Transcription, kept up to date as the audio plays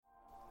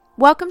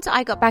Welcome to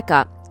I Got Back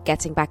Up,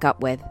 Getting Back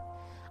Up With.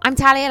 I'm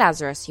Talia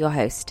Lazarus, your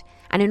host,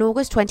 and in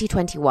August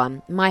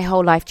 2021, my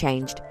whole life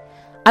changed.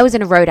 I was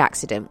in a road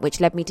accident,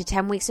 which led me to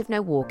 10 weeks of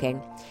no walking,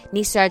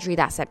 knee surgery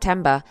that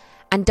September,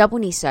 and double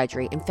knee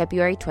surgery in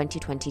February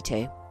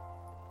 2022.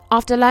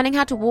 After learning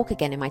how to walk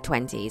again in my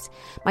 20s,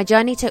 my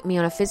journey took me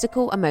on a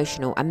physical,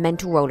 emotional, and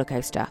mental roller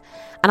coaster,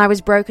 and I was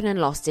broken and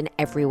lost in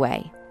every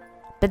way.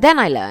 But then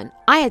I learned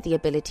I had the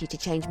ability to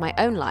change my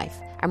own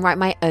life and write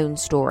my own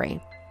story.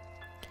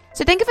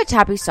 So think of a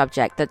taboo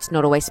subject that's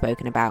not always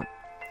spoken about.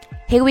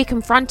 Here we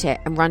confront it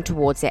and run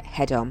towards it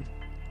head on.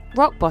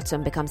 Rock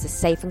bottom becomes a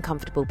safe and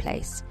comfortable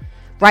place.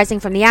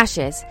 Rising from the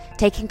ashes,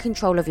 taking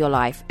control of your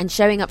life, and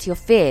showing up to your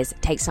fears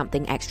takes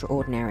something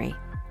extraordinary.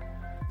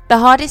 The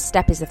hardest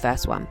step is the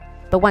first one,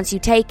 but once you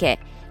take it,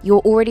 you're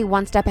already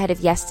one step ahead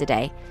of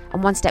yesterday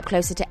and one step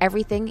closer to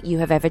everything you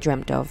have ever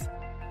dreamt of.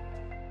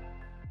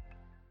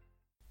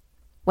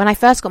 When I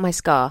first got my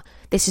scar,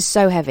 this is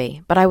so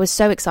heavy, but I was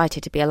so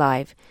excited to be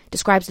alive,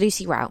 describes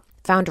Lucy Rout,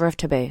 founder of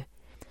Taboo.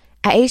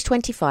 At age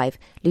 25,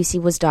 Lucy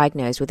was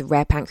diagnosed with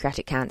rare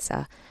pancreatic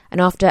cancer,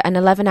 and after an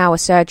 11-hour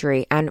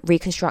surgery and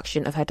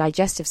reconstruction of her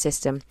digestive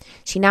system,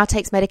 she now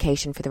takes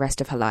medication for the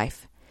rest of her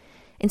life.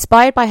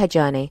 Inspired by her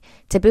journey,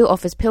 Taboo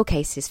offers pill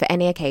cases for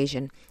any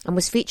occasion and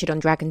was featured on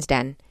Dragon's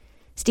Den.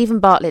 Stephen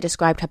Bartlett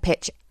described her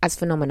pitch as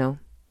phenomenal.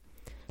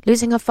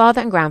 Losing her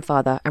father and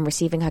grandfather and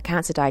receiving her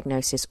cancer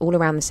diagnosis all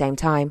around the same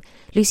time,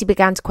 Lucy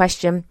began to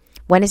question,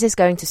 when is this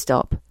going to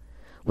stop?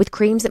 With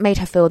creams that made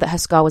her feel that her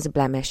scar was a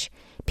blemish,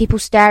 people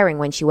staring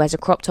when she wears a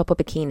crop top or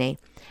bikini,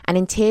 and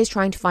in tears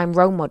trying to find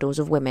role models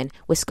of women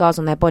with scars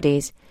on their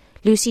bodies,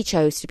 Lucy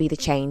chose to be the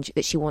change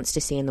that she wants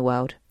to see in the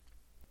world.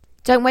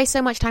 Don't waste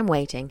so much time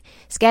waiting,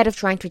 scared of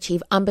trying to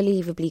achieve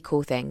unbelievably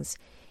cool things.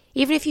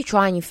 Even if you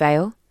try and you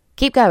fail,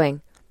 keep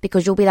going,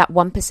 because you'll be that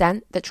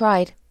 1% that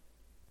tried.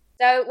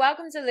 So,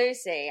 welcome to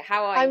Lucy.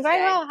 How are you I'm very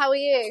today? well. How are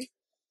you?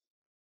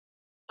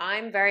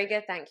 I'm very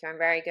good, thank you. I'm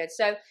very good.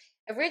 So,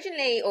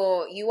 originally,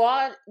 or you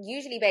are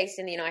usually based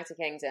in the United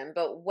Kingdom,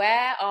 but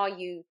where are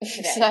you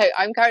today? So,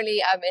 I'm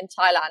currently in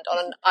Thailand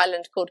on an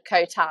island called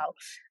Koh Tao.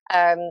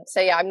 I'm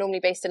normally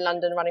based in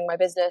London running my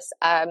business,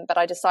 but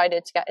I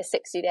decided to get a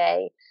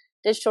 60-day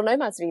digital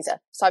nomads visa.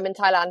 So I'm in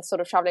Thailand,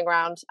 sort of traveling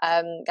around,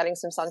 getting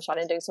some sunshine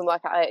and doing some work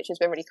out here, which has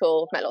been really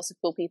cool. Met lots of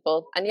cool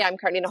people. And yeah, I'm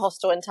currently in a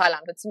hostel in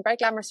Thailand with some very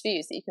glamorous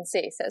views that you can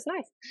see. So it's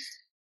nice.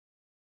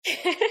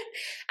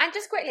 And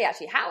just quickly,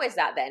 actually, how is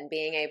that then,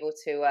 being able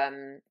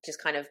to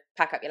just kind of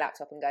pack up your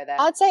laptop and go there?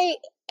 I'd say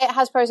it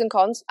has pros and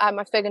cons. I've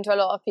spoken to a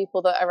lot of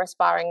people that are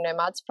aspiring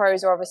nomads.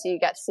 Pros are obviously you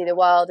get to see the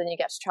world and you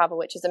get to travel,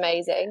 which is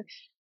amazing.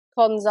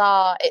 Cons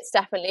are it's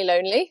definitely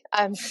lonely.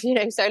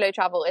 Solo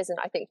travel isn't,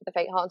 I think, for the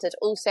faint-hearted.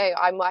 Also,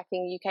 I'm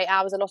working UK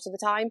hours a lot of the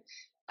time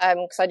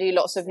because I do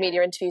lots of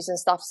media interviews and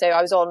stuff. So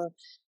I was on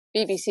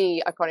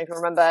BBC, I can't even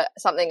remember,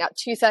 something at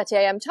 2:30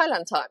 a.m.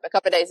 Thailand time a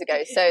couple of days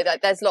ago. So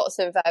that there's lots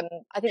of,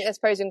 I think there's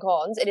pros and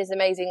cons. It is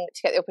amazing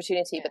to get the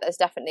opportunity, but there's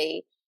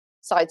definitely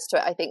sides to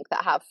it, I think,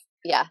 that have,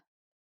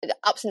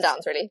 ups and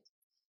downs, really.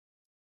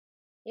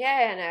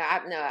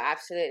 Yeah, no,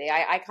 absolutely.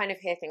 I kind of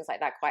hear things like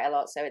that quite a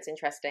lot. So it's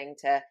interesting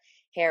to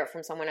hear it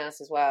from someone else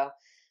as well.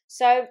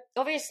 So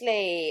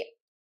obviously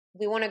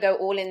we want to go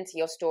all into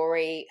your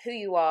story, who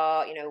you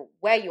are,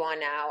 where you are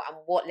now and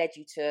what led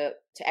you to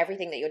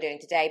everything that you're doing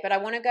today. But I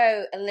want to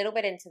go a little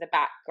bit into the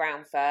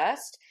background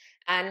first.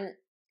 And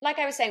like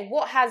I was saying,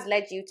 what has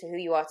led you to who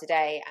you are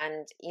today?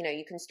 And,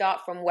 you can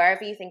start from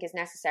wherever you think is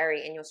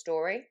necessary in your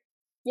story.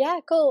 Yeah,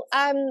 cool.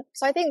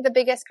 So I think the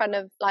biggest kind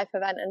of life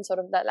event and sort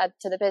of that led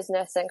to the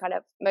business and kind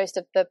of most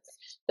of the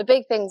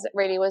big things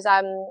really was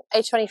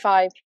age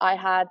 25.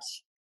 I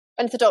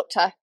went to the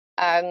doctor.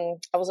 I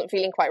wasn't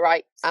feeling quite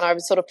right, and I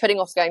was sort of putting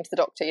off going to the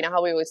doctor. You know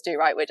how we always do,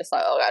 right? We're just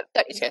like, oh, I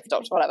don't need to go to the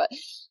doctor, whatever.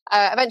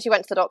 Eventually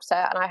went to the doctor,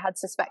 and I had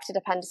suspected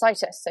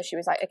appendicitis. So she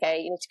was like, okay,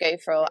 you need to go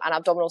for an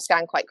abdominal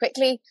scan quite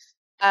quickly.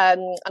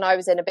 And I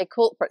was in a big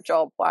corporate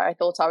job where I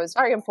thought I was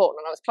very important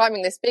and I was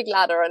climbing this big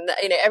ladder and,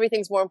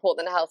 everything's more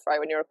important than health, right?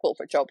 When you're a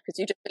corporate job, because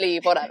you just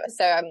believe whatever.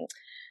 So,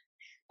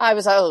 I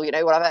was,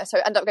 whatever. So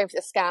I ended up going for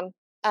the scan.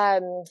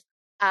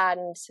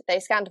 And they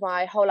scanned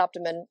my whole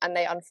abdomen and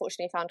they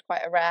unfortunately found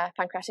quite a rare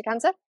pancreatic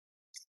cancer,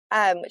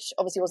 which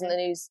obviously wasn't the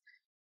news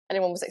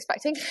anyone was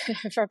expecting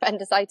for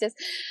appendicitis.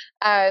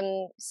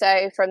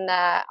 So from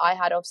there, I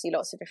had obviously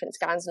lots of different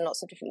scans and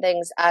lots of different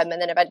things. And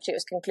then eventually it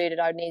was concluded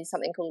I would need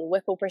something called a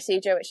Whipple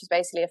procedure, which is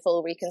basically a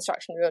full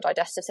reconstruction of your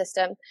digestive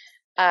system,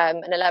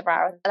 an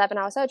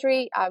 11-hour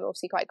surgery,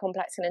 obviously quite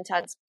complex and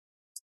intense,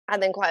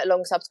 and then quite a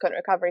long subsequent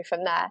recovery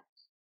from there.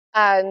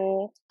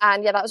 That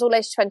was all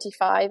age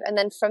 25. And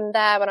then from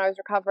there, when I was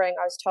recovering,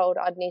 I was told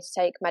I'd need to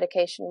take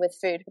medication with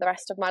food for the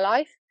rest of my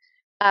life.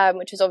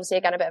 Which was obviously,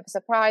 again, a bit of a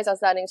surprise. I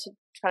was learning to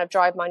kind of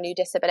drive my new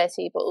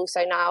disability, but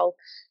also now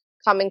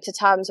coming to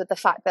terms with the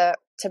fact that,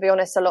 to be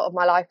honest, a lot of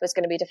my life was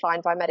going to be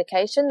defined by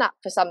medication. That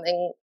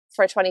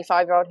for a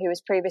 25-year-old who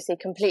was previously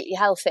completely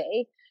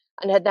healthy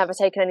and had never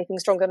taken anything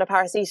stronger than a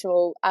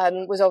paracetamol,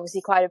 was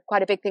obviously quite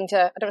a big thing I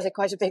don't want to say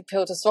quite a big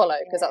pill to swallow,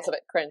 because that's a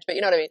bit cringe, but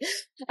you know what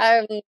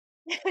I mean?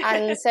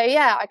 And so,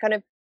 yeah, I kind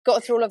of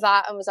got through all of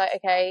that and was like,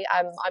 okay,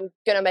 I'm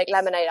going to make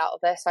lemonade out of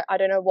this. I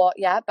don't know what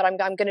yet, but I'm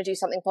going to do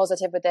something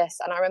positive with this.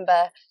 And I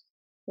remember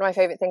one of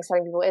my favorite things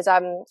telling people is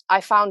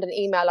I found an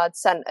email I'd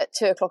sent at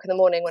 2:00 in the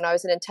morning when I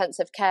was in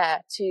intensive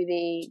care to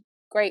the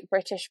Great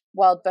British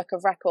World Book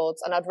of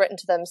Records. And I'd written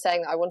to them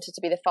saying that I wanted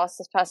to be the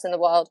fastest person in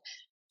the world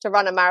to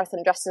run a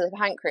marathon dressed as a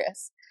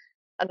pancreas.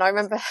 And I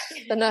remember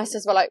the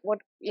nurses were like, what,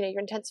 you're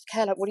intensive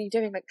care, like, what are you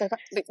doing? Like, go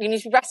back, you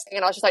need to be resting.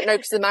 And I was just like, no,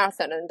 because of the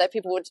marathon. And then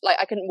people would, like,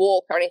 I couldn't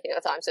walk or anything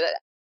at the time. So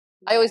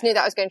I always knew that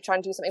I was going to try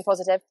and do something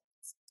positive.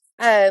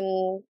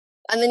 And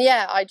then,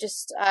 yeah, I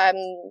just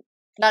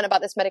learned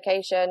about this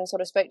medication,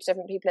 sort of spoke to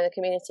different people in the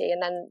community.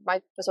 And then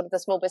the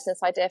small business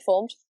idea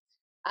formed.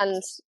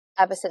 And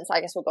ever since, I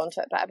guess we'll go on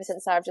to it, but ever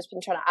since there, I've just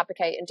been trying to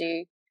advocate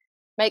and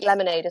make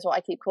lemonade is what I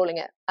keep calling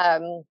it.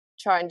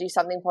 Try and do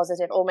something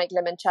positive, or make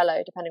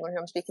limoncello, depending on who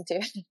I'm speaking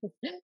to.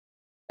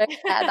 But,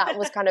 that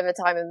was kind of a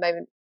time and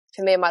moment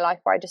for me in my life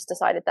where I just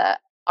decided that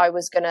I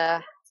was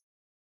gonna.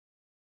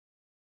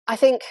 I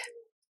think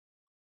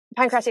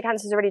pancreatic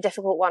cancer is a really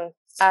difficult one,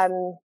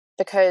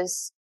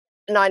 because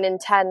 9 in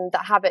 10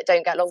 that have it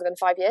don't get longer than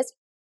 5 years.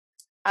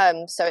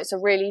 So it's a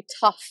really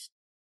tough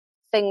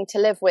thing to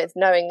live with,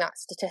 knowing that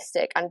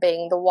statistic and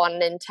being the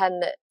 1 in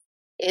 10 that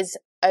is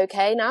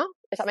okay now,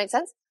 if that makes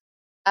sense.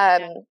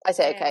 I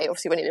say okay,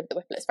 obviously when you live with the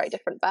Whipple it's very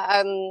different,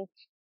 but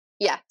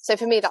yeah, so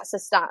for me that's a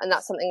stat, and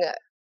that's something that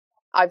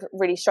I've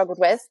really struggled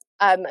with,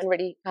 and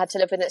really had to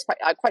live with. It's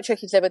quite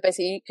tricky to live with,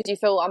 basically, because you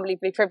feel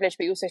unbelievably privileged,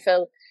 but you also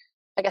feel,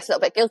 I guess, a little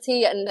bit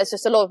guilty, and there's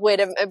just a lot of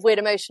weird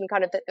emotion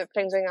kind of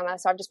things going on there.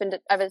 So I've just been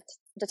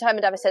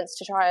determined ever since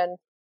to try and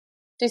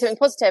do something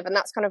positive, and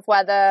that's kind of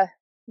where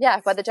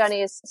the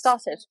journey is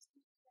started.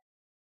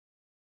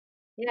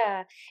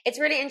 Yeah, it's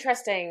really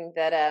interesting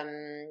that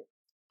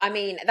I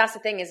mean, that's the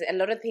thing, is a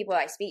lot of the people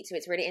I speak to,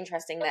 it's really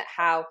interesting that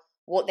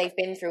what they've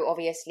been through,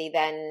 obviously,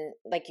 then,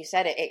 like you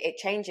said, it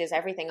changes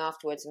everything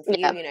afterwards. And for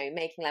you,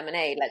 making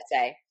lemonade, let's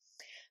say.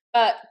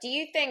 But do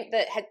you think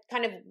that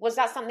was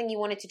that something you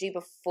wanted to do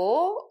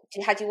before?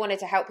 Had you wanted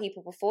to help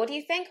people before, do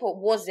you think? Or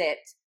was it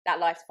that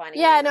life-defining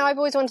moment? No, I've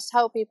always wanted to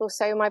help people.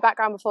 So my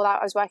background before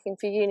that, I was working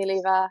for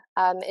Unilever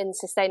in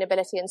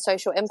sustainability and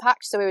social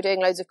impact. So we were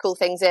doing loads of cool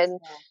things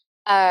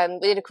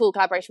we did a cool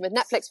collaboration with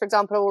Netflix, for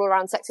example, all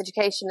around sex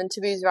education and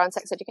taboos around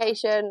sex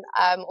education,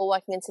 all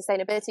working in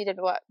sustainability, did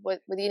work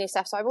with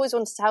UNICEF. So I've always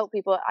wanted to help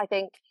people. I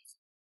think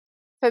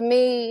for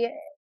me,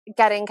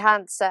 getting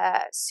cancer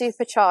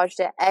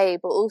supercharged it, A,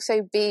 but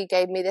also B,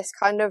 gave me this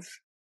kind of,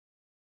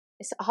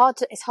 it's hard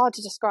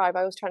to describe. I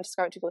always try and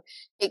describe it to people.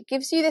 It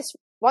gives you this,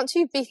 once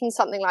you've beaten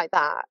something like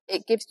that,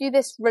 it gives you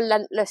this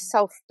relentless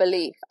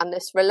self-belief and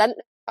this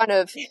relentless kind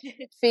of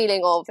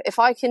feeling of, if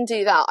I can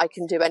do that, I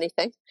can do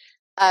anything.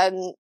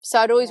 So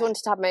I'd always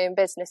wanted to have my own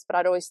business, but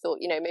I'd always thought,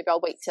 maybe I'll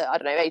wait to, I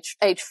don't know,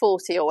 age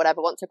 40 or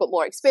whatever, once I've got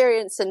more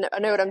experience and I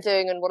know what I'm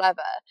doing and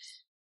whatever.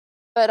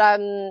 But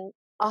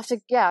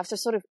after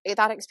sort of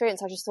that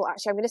experience, I just thought,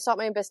 actually, I'm going to start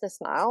my own business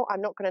now.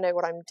 I'm not going to know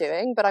what I'm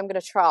doing, but I'm going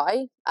to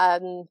try.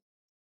 I'm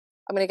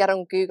going to get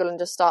on Google and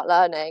just start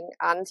learning.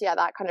 And yeah,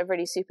 that kind of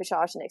really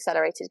supercharged and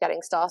accelerated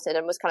getting started,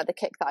 and was kind of the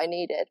kick that I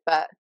needed.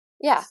 But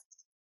yeah.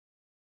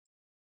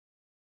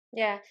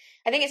 Yeah,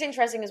 I think it's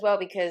interesting as well,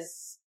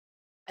 because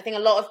I think a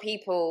lot of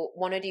people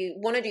want to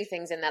do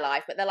things in their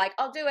life, but they're like,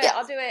 I'll do it. Yeah.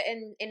 I'll do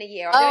it in a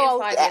year. I'll do it in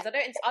 5 years.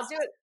 I'll do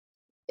it.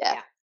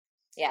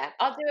 Yeah.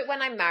 I'll do it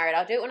when I'm married.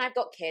 I'll do it when I've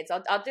got kids.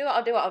 I'll do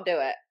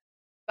it.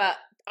 But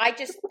I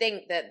just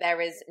think that there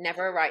is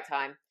never a right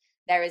time.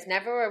 There is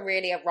never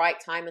really a right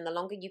time. And the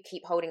longer you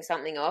keep holding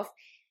something off,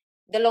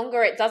 the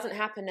longer it doesn't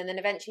happen. And then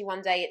eventually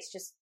one day it's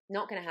just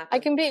not going to happen. I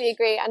completely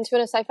agree. And to be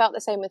honest, I felt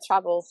the same with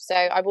travel. So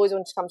I've always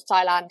wanted to come to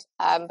Thailand.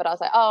 But I was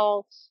like,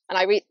 and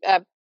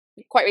I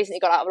quite recently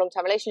got out of a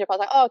long-term relationship. I was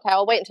like, okay,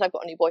 I'll wait until I've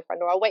got a new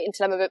boyfriend, or I'll wait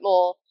until I'm a bit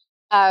more,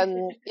 a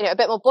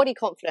bit more body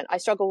confident. I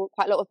struggle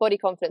quite a lot with body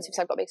confidence because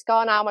I've got a big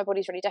scar now. My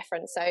body's really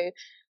different. So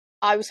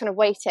I was kind of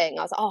waiting.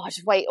 I was like, I'll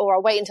just wait, or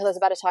I'll wait until there's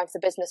a better time for the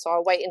business, or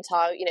I'll wait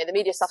until, the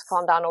media stuff's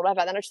calmed down or whatever.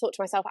 And then I just thought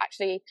to myself,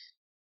 actually,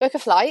 book a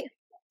flight,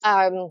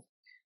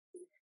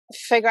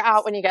 figure it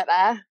out when you get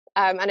there.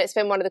 And it's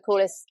been one of the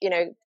coolest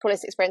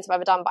experiences I've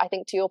ever done. But I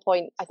think, to your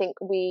point, I think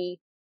we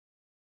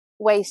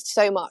waste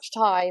so much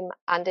time,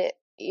 and it,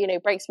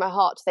 breaks my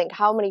heart to think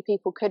how many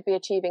people could be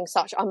achieving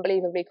such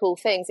unbelievably cool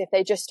things if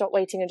they just stopped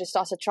waiting and just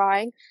started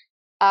trying.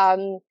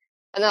 And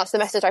that's the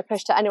message I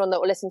push to anyone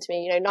that will listen to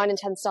me. 9 in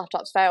 10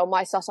 startups fail.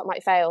 My startup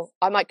might fail.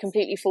 I might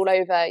completely fall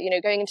over.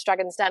 Going into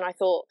Dragon's Den, I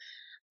thought,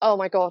 oh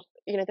my God,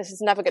 this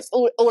is never good.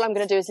 All I'm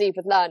going to do is leave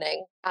with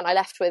learning. And I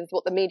left with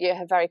what the media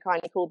have very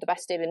kindly called the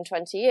best deal in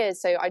 20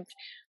 years. So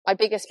my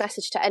biggest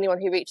message to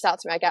anyone who reaches out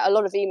to me, I get a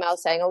lot of emails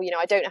saying,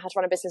 I don't know how to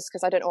run a business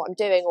because I don't know what I'm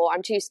doing, or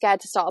I'm too scared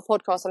to start a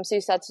podcast. I'm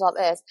too scared to start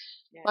this.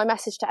 Yeah. My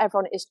message to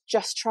everyone is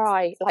just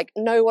try. Like,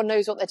 no one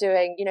knows what they're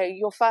doing.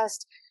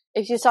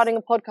 If you're starting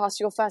a podcast,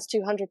 your first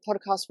 200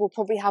 podcasts will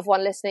probably have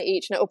one listener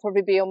each, and it will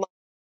probably be on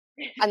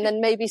and then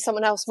maybe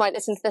someone else might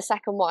listen to the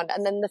second one,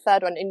 and then the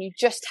third one, and you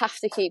just have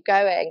to keep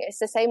going. It's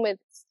the same with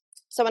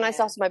So when I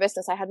started my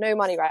business, I had no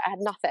money, right? I had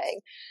nothing.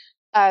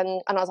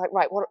 And I was like,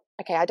 right,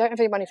 okay, I don't have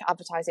any money for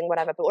advertising,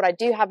 whatever, but what I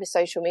do have is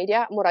social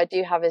media, and what I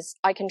do have is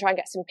I can try and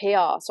get some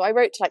PR. So I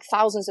wrote to like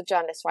thousands of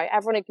journalists, right?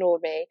 Everyone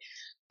ignored me.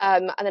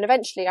 And then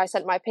eventually I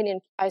sent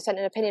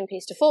an opinion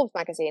piece to Forbes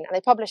magazine, and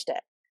they published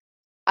it.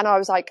 And I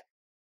was like,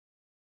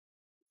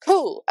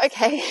 cool,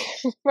 okay,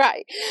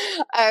 right.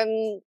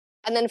 And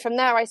then from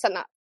there I sent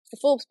the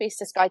Forbes piece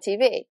to Sky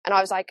TV, and I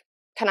was like,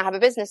 can I have a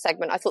business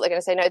segment? I thought they were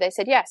going to say no. They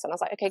said yes. And I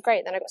was like, okay,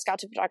 great. Then I got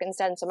scouted for Dragon's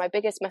Den. So my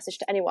biggest message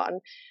to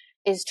anyone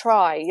is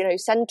try,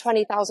 send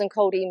 20,000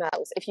 cold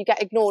emails. If you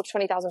get ignored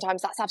 20,000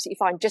 times, that's absolutely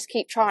fine. Just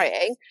keep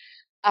trying.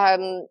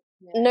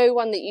 No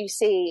one that you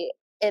see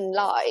in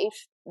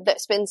life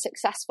that's been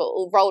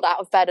successful rolled out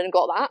of bed and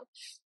got that.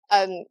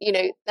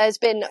 There's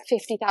been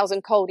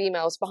 50,000 cold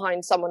emails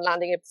behind someone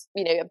landing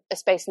a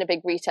space in a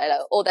big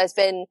retailer, or there's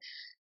been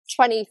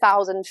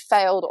 20,000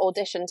 failed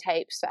audition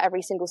tapes for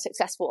every single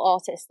successful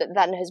artist that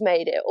then has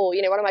made it. Or,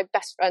 one of my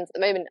best friends at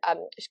the moment,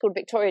 she's called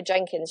Victoria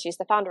Jenkins. She's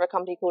the founder of a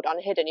company called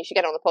Unhidden. You should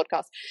get her on the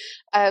podcast.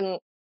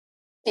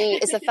 She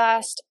is the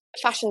first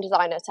fashion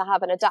designer to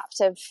have an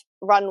adaptive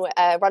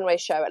runway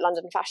show at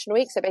London Fashion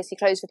Week. So basically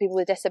clothes for people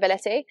with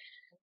disability.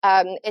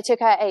 It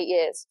took her 8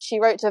 years. She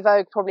wrote to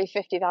Vogue probably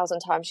 50,000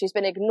 times. She's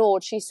been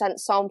ignored. She's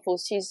sent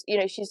samples. She's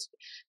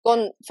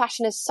gone.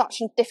 Fashion is such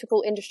a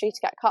difficult industry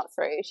to get cut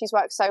through. She's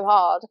worked so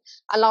hard.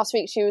 And last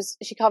week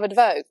she covered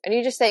Vogue. And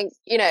you just think,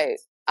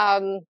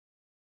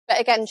 but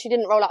again, she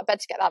didn't roll out of bed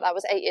to get that. That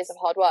was 8 years of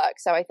hard work.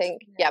 So I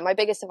think, my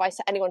biggest advice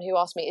to anyone who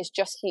asks me is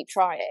just keep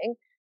trying.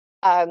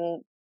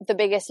 The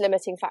biggest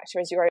limiting factor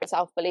is your own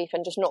self-belief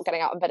and just not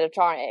getting out of bed and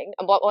trying.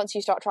 And once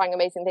you start trying,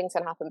 amazing things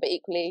can happen. But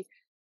equally,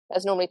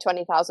 there's normally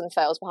 20,000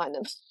 fails behind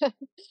them.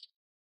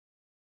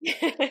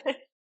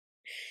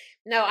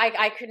 No,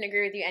 I couldn't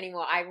agree with you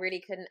anymore. I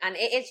really couldn't. And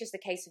it is just a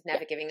case of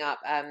never giving up.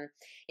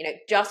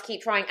 Just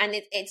keep trying. And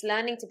it's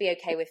learning to be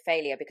okay with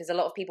failure, because a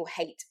lot of people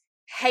hate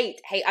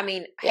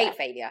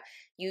failure.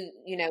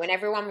 And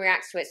everyone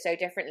reacts to it so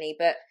differently,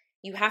 but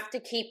you have to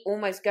keep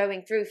almost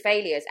going through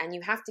failures, and you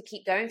have to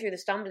keep going through the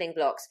stumbling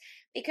blocks,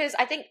 because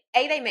I think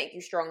A, they make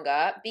you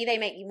stronger, B, they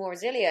make you more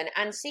resilient,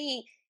 and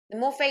C, the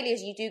more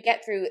failures you do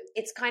get through,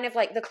 it's kind of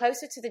like the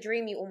closer to the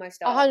dream you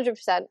almost are.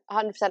 100%.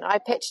 I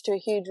pitched to a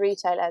huge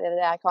retailer the other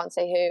day. I can't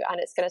say who, and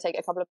it's going to take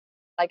a couple of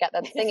I get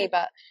them thingy,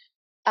 but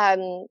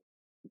and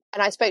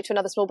I spoke to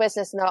another small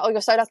business, and they're like, "Oh,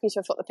 you're so lucky to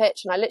have got the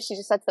pitch." And I literally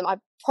just said to them,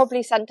 "I've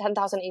probably sent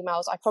 10,000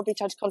 emails. I probably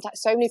tried to contact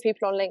so many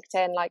people on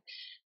LinkedIn." Like,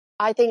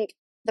 I think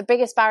the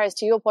biggest barriers,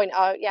 to your point,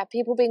 are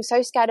people being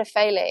so scared of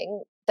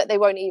failing that they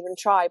won't even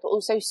try, but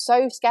also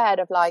so scared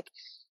of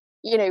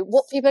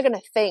what people are going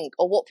to think,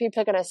 or what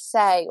people are going to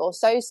say, or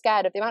so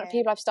scared of the amount of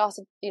people I've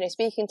started,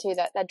 speaking to,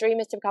 that their dream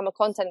is to become a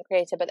content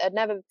creator, but they'd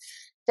never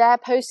dare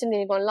post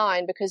anything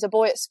online because a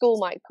boy at school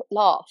might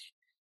laugh.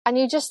 And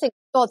you just think,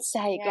 for God's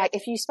sake,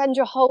 if you spend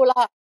your whole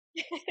life,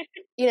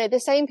 the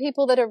same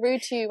people that are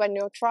rude to you when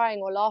you're trying,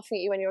 or laughing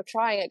at you when you're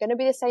trying, are going to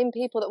be the same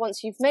people that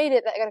once you've made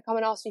it, that are going to come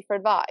and ask you for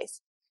advice.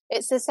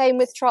 It's the same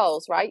with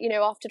trolls, right?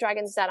 After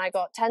Dragon's Den, I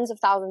got tens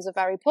of thousands of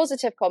very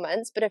positive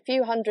comments, but a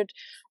few hundred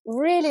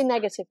really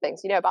negative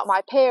things, about my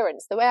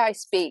appearance, the way I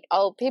speak,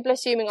 people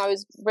assuming I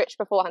was rich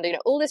beforehand,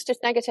 all this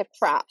just negative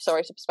crap.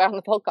 Sorry to swear on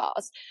the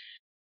podcast.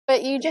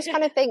 But you just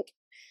kind of think,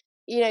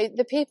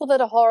 the people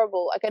that are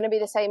horrible are going to be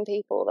the same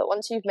people that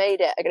once you've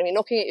made it are going to be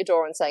knocking at your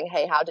door and saying,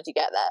 "Hey, how did you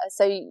get there?"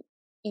 So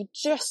you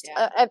just,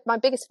 my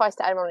biggest advice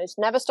to everyone is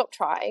never stop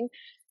trying,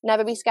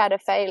 never be scared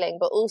of failing,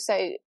 but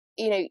also,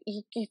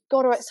 you've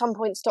got to at some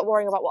point stop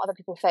worrying about what other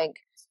people think.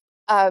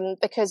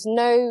 Because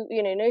no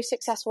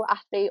successful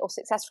athlete or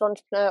successful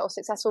entrepreneur or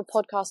successful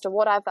podcaster,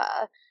 whatever,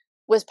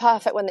 was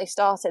perfect when they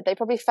started. They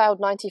probably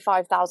failed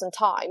 95,000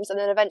 times and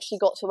then eventually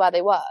got to where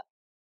they were.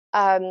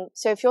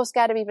 So if you're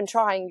scared of even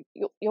trying,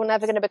 you're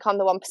never going to become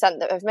the 1%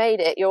 that have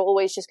made it. You're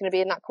always just going to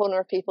be in that corner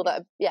of people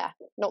that are,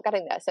 not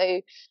getting there.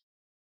 So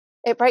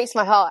it breaks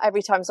my heart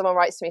every time someone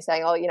writes to me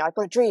saying, "Oh, I've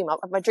got a dream.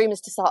 My dream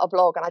is to start a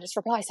blog." And I just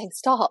reply saying,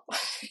 "Start."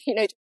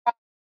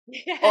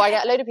 Or I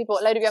get a load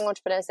of young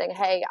entrepreneurs saying,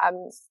 "Hey,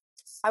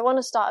 I want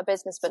to start a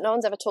business, but no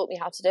one's ever taught me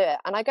how to do it."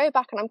 And I go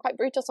back and I'm quite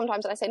brutal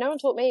sometimes, and I say, "No one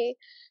taught me."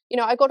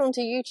 I got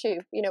onto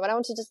YouTube.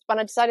 When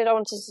I decided I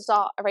wanted to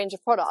start a range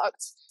of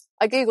products,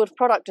 I googled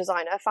product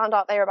designer, found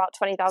out they were about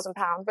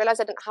 £20,000, realized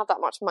I didn't have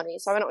that much money,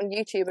 so I went on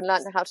YouTube and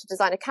learned how to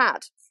design a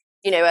CAD.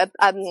 A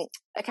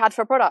CAD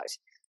for a product.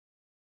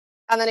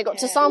 And then it got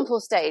to sample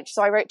stage.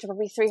 So I wrote to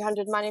probably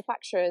 300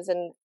 manufacturers,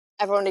 and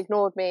everyone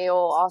ignored me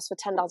or asked for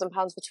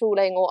 £10,000 for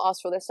tooling or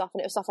asked for all this stuff.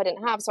 And it was stuff I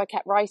didn't have. So I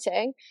kept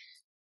writing,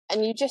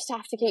 and you just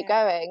have to keep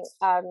going.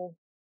 I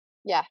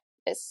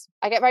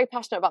get very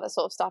passionate about this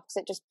sort of stuff because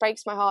it just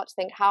breaks my heart to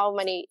think how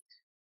many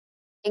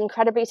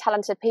incredibly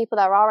talented people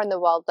there are in the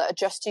world that are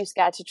just too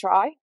scared to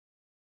try.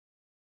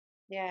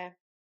 Yeah.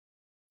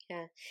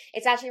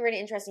 It's actually really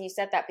interesting you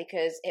said that,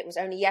 because it was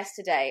only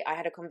yesterday I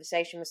had a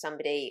conversation with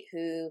somebody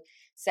who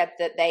said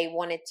that they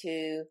wanted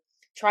to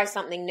try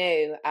something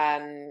new.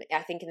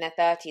 I think in their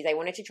 30s, they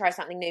wanted to try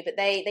something new, but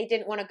they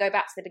didn't want to go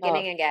back to the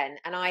beginning again.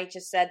 And I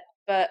just said,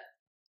 but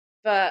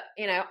But,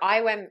 you know,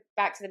 I went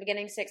back to the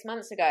beginning 6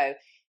 months ago.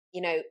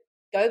 You know,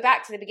 go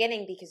back to the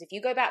beginning, because if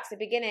you go back to the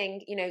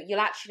beginning, you know, you'll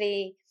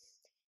actually...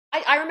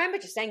 I remember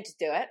just saying to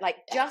do it, like,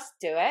 just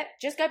do it.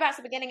 Just go back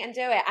to the beginning and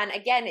do it. And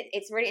again,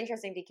 it's really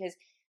interesting because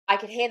I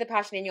could hear the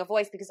passion in your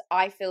voice, because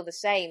I feel the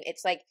same.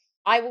 It's like,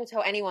 I will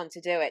tell anyone to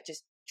do it.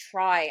 Just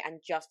try and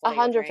just follow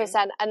your dream.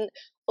 100%. And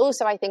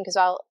also, I think as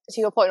well, to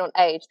your point on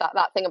age, that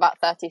thing about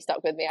 30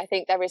 stuck with me. I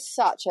think there is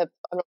such a,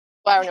 I'm not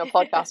swearing on your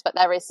podcast, but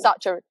there is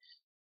such a,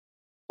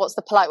 what's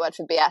the polite word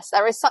for BS?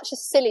 There is such a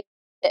silly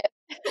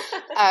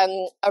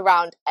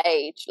around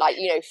age, like,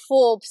 you know,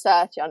 Forbes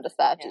 30 under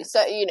 30. Yeah.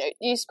 So, you know,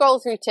 you scroll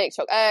through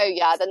TikTok, oh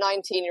yeah, the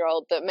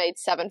 19-year-old that made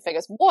 7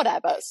 figures,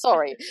 whatever,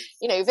 sorry.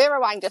 You know,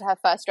 Vera Wang did her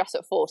first dress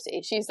at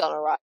 40, she's done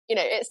all right. You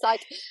know, it's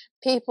like,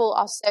 people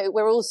are so,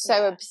 we're all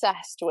so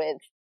obsessed with,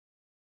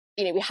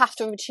 you know, we have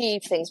to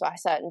achieve things by a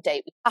certain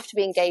date, we have to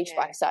be engaged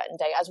by a certain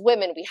date. As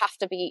women, we have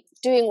to be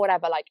doing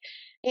whatever. Like,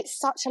 it's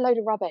such a load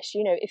of rubbish.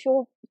 You know, if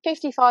you're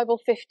 55 or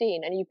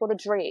 15 and you've got a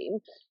dream,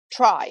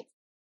 try.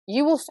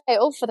 You will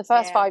fail for the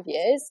first 5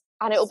 years,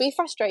 and it'll be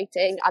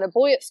frustrating, and a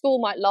boy at school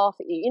might laugh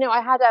at you. You know,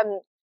 I had,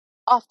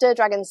 after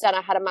Dragon's Den,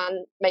 I had a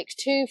man make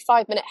 2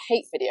 5-minute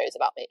hate videos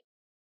about me.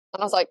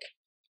 And I was like,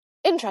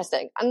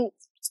 interesting. And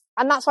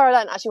that's where I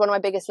learned, actually, one of my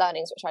biggest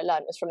learnings, which I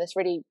learned, was from this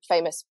really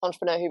famous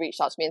entrepreneur who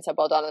reached out to me and said,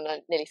 well done, and I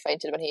nearly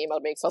fainted when he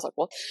emailed me, because I was like,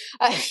 what?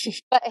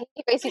 But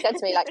he basically said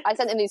to me, like, I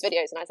sent him these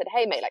videos, and I said,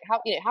 hey mate, like, how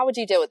would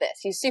you deal with this?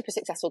 He's a super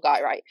successful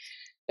guy, right?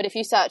 But if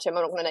you search him,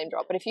 I'm not going to name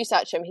drop, but if you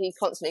search him, he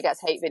constantly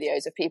gets hate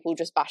videos of people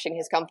just bashing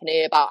his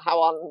company about how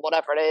on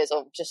whatever it is,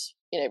 or just,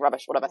 you know,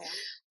 rubbish, whatever.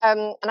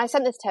 And I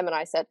sent this to him, and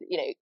I said, you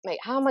know, mate,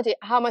 how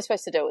am I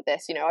supposed to deal with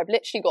this? You know, I've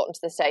literally gotten to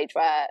the stage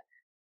where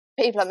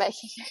people are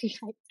making,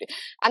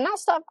 and that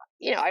stuff,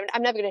 you know,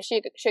 I'm never going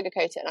to sugarcoat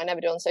it, and I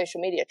never do on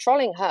social media.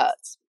 Trolling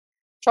hurts.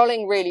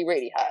 Trolling really,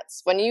 really hurts.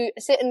 When you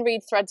sit and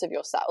read threads of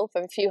yourself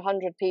of a few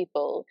hundred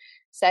people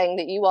saying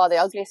that you are the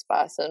ugliest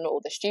person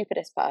or the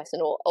stupidest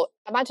person, or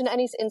imagine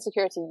any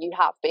insecurity you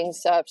have being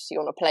served to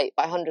you on a plate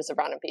by hundreds of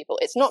random people.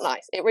 It's not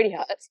nice. It really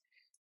hurts.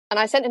 And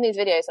I sent him these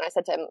videos, and I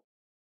said to him,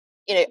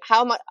 you know,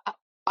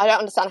 I don't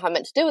understand how I'm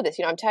meant to deal with this.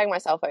 You know, I'm tearing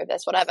myself over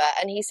this, whatever.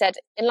 And he said,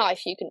 in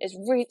life,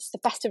 it's the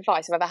best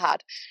advice I've ever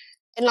had.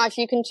 In life,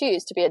 you can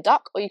choose to be a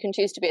duck, or you can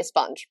choose to be a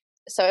sponge.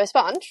 So a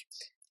sponge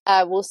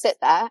will sit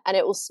there, and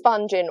it will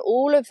sponge in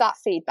all of that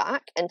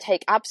feedback and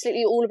take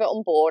absolutely all of it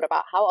on board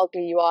about how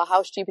ugly you are,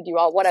 how stupid you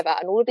are, whatever,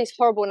 and all of these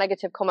horrible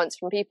negative comments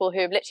from people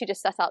who have literally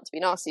just set out to be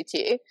nasty to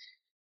you.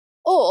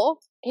 Or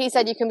he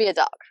said you can be a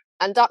duck,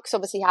 and ducks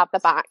obviously have the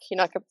back, you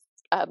know, like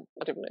I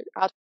don't know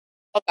how to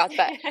podcast,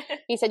 but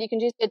he said you can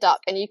just be a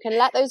duck, and you can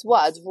let those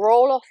words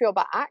roll off your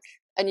back,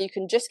 and you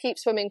can just keep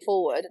swimming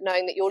forward,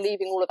 knowing that you're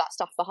leaving all of that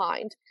stuff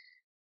behind.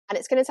 And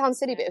it's going to sound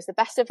silly, but it was the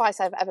best advice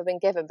I've ever been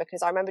given,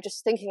 because I remember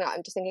just thinking that,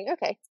 I'm just thinking,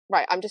 okay,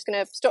 right, I'm just going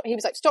to stop. He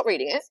was like, stop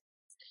reading it.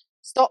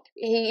 Stop.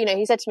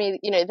 He said to me,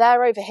 you know,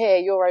 they're over here,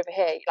 you're over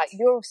here. Like,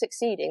 you're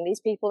succeeding. These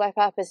people, their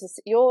purpose is,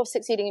 you're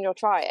succeeding and you're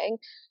trying.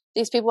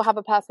 These people have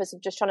a purpose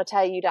of just trying to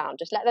tear you down.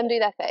 Just let them do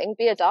their thing.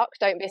 Be a duck,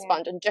 don't be a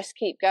sponge, and just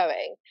keep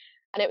going.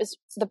 And it was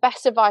the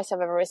best advice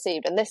I've ever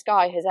received. And this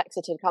guy has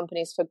exited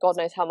companies for God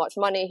knows how much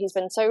money. He's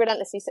been so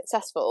relentlessly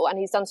successful, and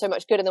he's done so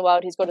much good in the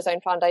world. He's got his own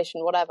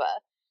foundation, whatever.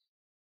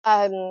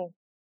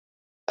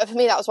 But for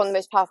me, that was one of the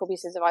most powerful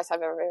pieces of advice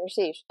I've ever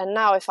received. And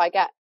now if I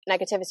get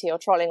negativity or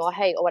trolling or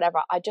hate or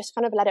whatever, I just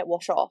kind of let it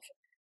wash off.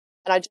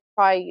 And I just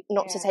try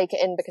not to take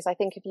it in, because I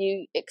think if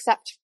you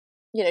accept,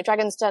 you know,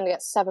 Dragon's Den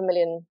gets 7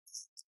 million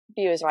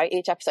viewers, right,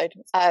 each episode.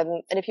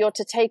 And if you're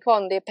to take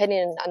on the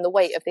opinion and the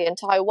weight of the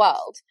entire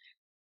world,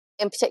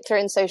 in particular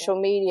in social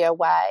media,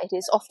 where it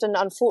is often,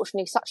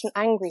 unfortunately, such an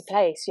angry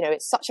place, you know,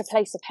 it's such a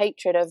place of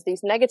hatred, of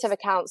these negative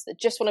accounts that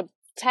just want to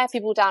tear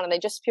people down, and they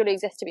just purely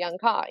exist to be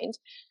unkind.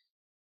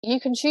 You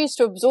can choose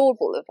to absorb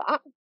all of that,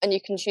 and you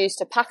can choose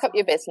to pack up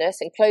your business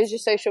and close your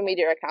social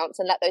media accounts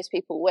and let those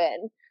people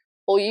win,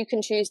 or you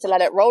can choose to let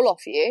it roll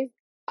off you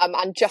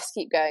and just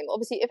keep going.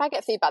 Obviously, if I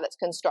get feedback that's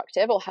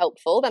constructive or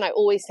helpful, then I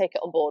always take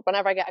it on board.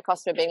 Whenever I get a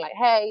customer being like,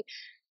 hey,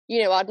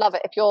 you know, I'd love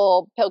it if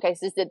your pill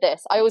cases did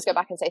this, I always go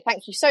back and say,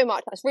 thank you so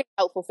much, that's really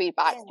helpful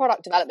feedback,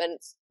 product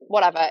development,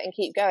 whatever, and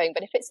keep going.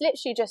 But if it's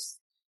literally just,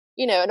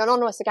 you know, an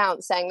anonymous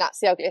account saying that's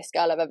the ugliest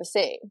girl I've ever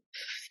seen,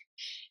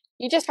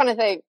 you just kind of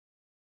think,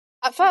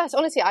 at first,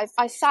 honestly,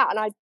 I sat and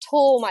I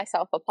tore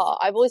myself apart.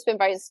 I've always been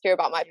very insecure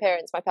about my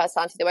appearance, my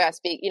personality, the way I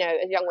speak. You know,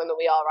 as young women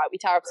we are, right? We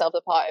tear ourselves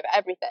apart over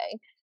everything.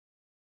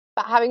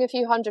 But having a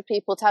few hundred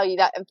people tell you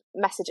that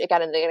message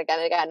again and again and again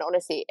and again,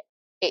 honestly,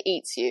 it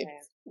eats you.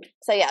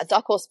 So yeah,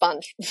 duck or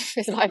sponge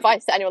is my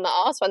advice to anyone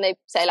that asks, when they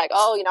say like,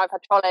 oh, you know, I've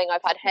had trolling,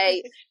 I've had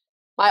hate.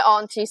 My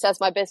auntie says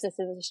my business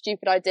is a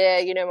stupid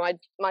idea. You know,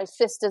 my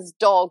sister's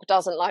dog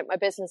doesn't like my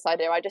business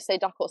idea. I just say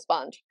duck or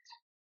sponge.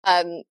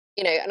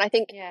 You know, and I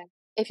think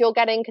if you're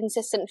getting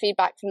consistent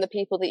feedback from the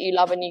people that you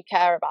love and you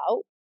care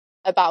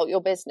about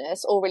your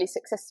business, or really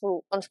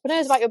successful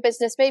entrepreneurs about your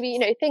business, maybe, you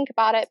know, think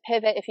about it,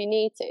 pivot if you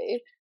need to.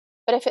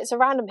 But if it's a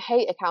random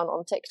hate account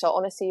on TikTok,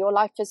 honestly, your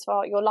love,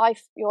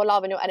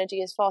 and your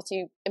energy is far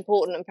too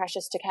important and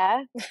precious to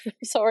care.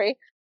 Sorry.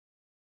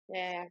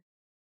 Yeah.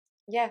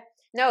 Yeah.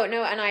 No,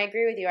 and I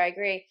agree with you. I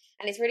agree.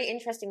 And it's really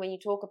interesting when you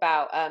talk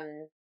about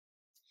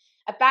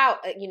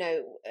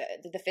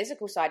the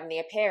physical side and the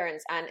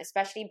appearance, and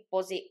especially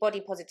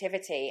body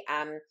positivity,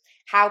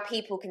 how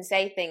people can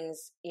say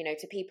things,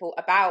 to people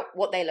about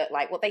what they look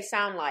like, what they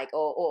sound like,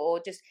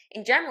 or just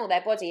in general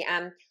their body.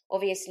 And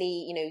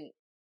obviously,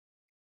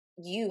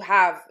 you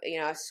have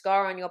a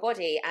scar on your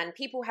body, and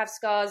people have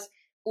scars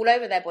all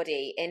over their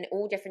body in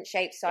all different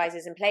shapes,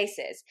 sizes, and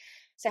places.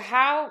 So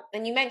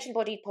and you mentioned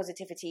body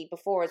positivity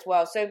before as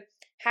well, so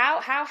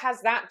how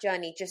has that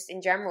journey just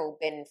in general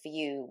been for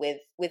you with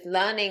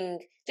learning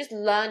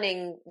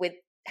with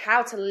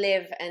how to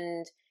live,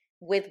 and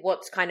with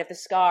what's kind of the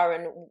scar,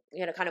 and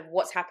kind of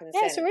what's happened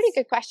since? It's a really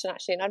good question,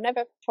 actually, and I've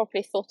never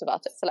properly thought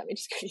about it, so let me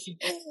just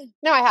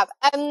No, I have.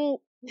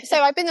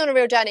 So I've been on a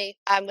real journey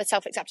with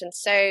self-acceptance.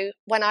 So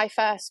when I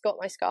first got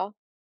my scar,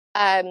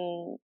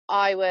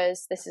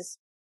 this is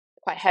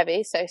quite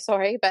heavy, so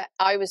sorry, but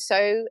I was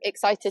so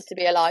excited to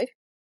be alive,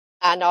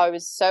 and I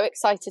was so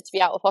excited to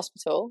be out of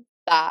hospital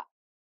that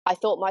I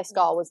thought my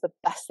scar was the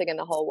best thing in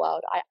the whole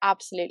world. I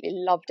absolutely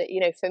loved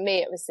it. For me,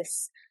 it was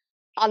this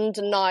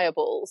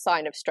undeniable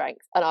sign of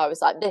strength, and I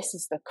was like, this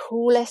is the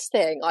coolest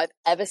thing I've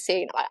ever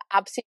seen. I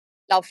absolutely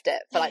loved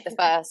it for like the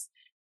first,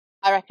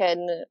 I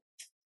reckon,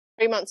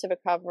 3 months of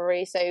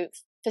recovery. So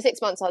for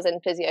 6 months I was in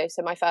physio.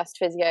 So my first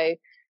physio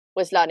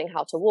was learning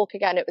how to walk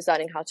again. It was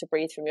learning how to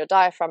breathe from your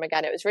diaphragm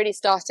again. It was really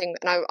starting,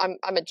 and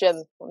I'm a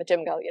gym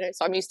girl,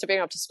 so I'm used to being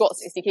able to squat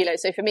 60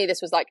 kilos. So for me,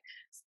 this was like,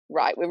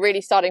 right, we're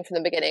really starting from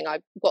the beginning.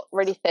 I got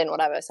really thin,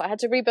 whatever. So I had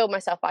to rebuild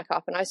myself back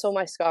up, and I saw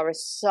my scar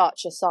as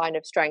such a sign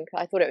of strength.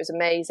 I thought it was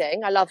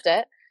amazing. I loved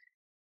it.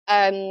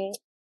 And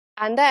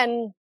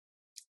then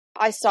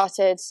I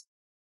started,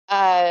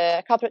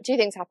 two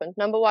things happened.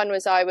 Number one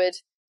was I would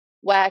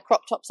wear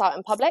crop tops out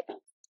in public.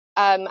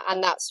 And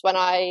that's when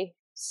I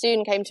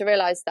soon came to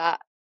realize that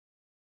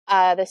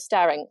the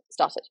staring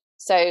started.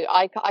 So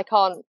I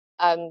can't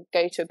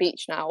go to a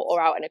beach now or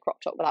out in a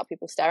crop top without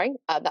people staring.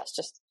 It's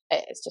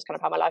just kind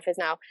of how my life is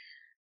now.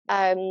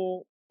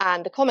 And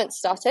the comments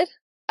started.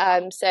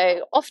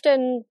 So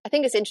often, I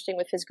think it's interesting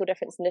with physical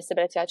difference and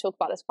disability, I talk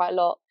about this quite a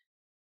lot.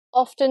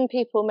 Often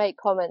people make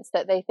comments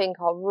that they think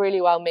are really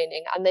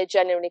well-meaning, and they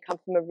genuinely come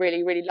from a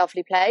really, really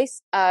lovely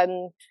place.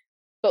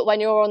 But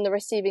when you're on the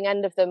receiving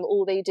end of them,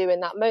 all they do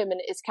in that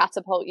moment is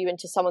catapult you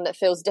into someone that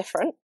feels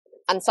different.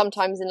 And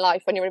sometimes in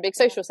life, when you're in a big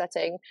social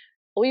setting,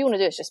 all you want to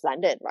do is just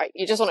blend in, right?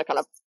 You just want to kind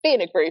of be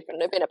in a group and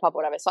be in a pub or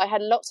whatever. So I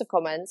had lots of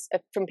comments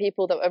from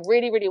people that were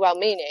really, really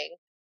well-meaning.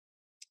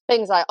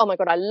 Things like, oh my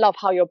God, I love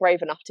how you're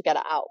brave enough to get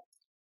it out.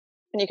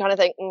 And you kind of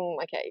think,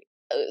 okay,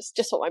 it's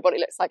just what my body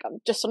looks like. I'm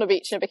just on a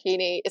beach in a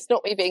bikini. It's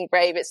not me being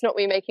brave. It's not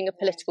me making a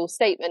political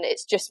statement.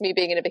 It's just me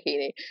being in a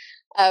bikini.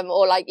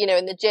 Or like, in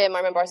the gym, I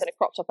remember I was in a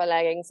crop top and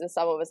leggings, and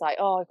someone was like,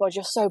 oh God,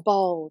 you're so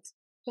bold.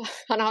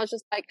 And I was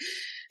just like,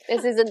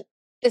 this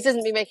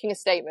isn't me making a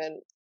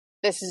statement.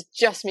 This is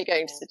just me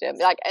going to the gym.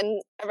 Like,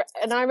 and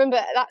I remember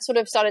that sort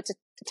of started to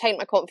taint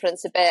my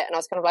confidence a bit. And I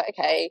was kind of like,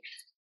 okay,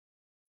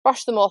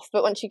 brush them off.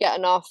 But once you get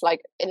enough,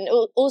 and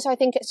also I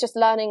think it's just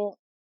learning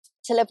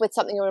to live with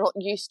something you're not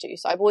used to.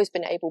 So I've always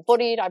been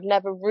able-bodied. I've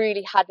never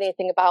really had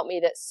anything about me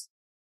that's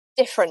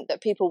different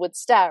that people would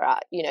stare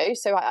at,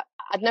 so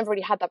I'd never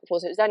really had that before.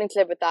 So it was learning to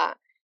live with that.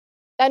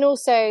 Then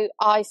also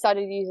I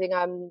started using,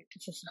 I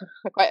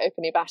quite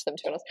openly bash them,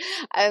 to be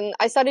honest.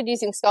 I started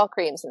using scar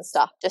creams and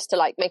stuff just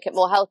to make it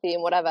more healthy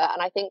and whatever.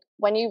 And I think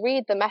when you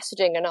read the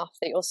messaging enough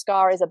that your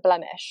scar is a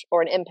blemish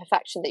or an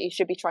imperfection that you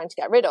should be trying to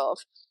get rid of,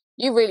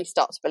 you really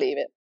start to believe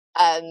it.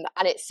 And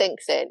it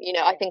sinks in.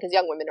 I think as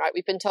young women, right,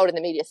 we've been told in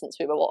the media since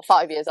we were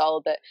 5 years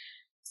old that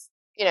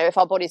if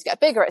our bodies get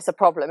bigger, it's a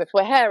problem. If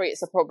we're hairy,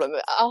 it's a problem.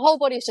 Our whole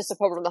body is just a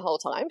problem the whole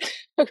time,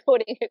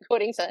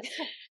 according to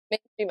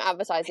mainstream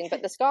advertising.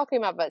 But the scar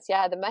cream adverts,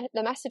 the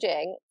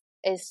messaging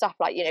is stuff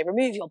like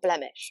remove your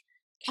blemish,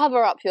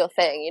 cover up your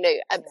thing,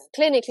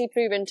 clinically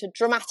proven to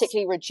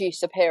dramatically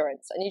reduce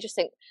appearance, and you just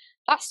think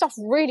that stuff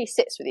really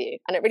sits with you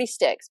and it really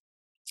sticks.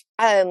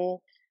 And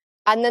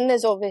then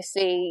there's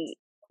obviously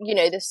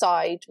the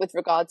side with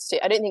regards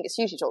to, I don't think it's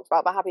usually talked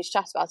about, but happy to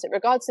chat about it,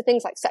 regards to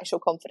things like sexual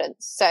confidence.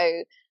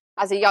 So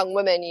as a young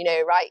woman,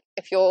 right,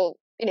 if you're,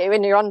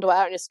 in your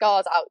underwear and your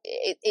scars out,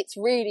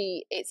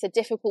 it's a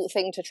difficult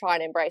thing to try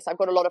and embrace. I've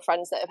got a lot of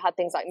friends that have had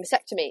things like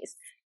mastectomies,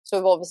 so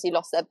have obviously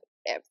lost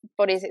their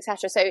bodies,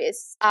 etc. So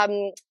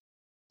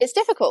it's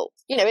difficult,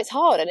 it's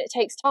hard and it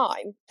takes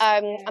time.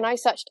 And I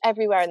searched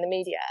everywhere in the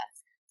media.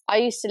 I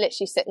used to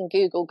literally sit and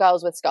Google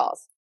girls with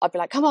scars. I'd be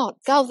like, come on,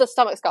 girls with a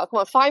stomach scar, come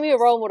on, find me a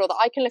role model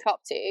that I can look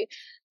up to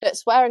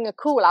that's wearing a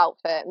cool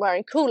outfit and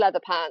wearing cool leather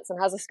pants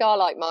and has a scar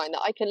like mine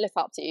that I can look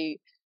up to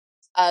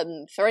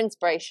for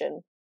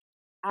inspiration,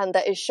 and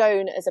that is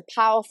shown as a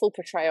powerful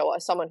portrayal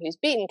of someone who's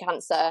beaten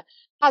cancer,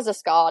 has a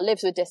scar,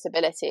 lives with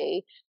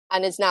disability,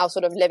 and is now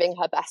sort of living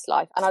her best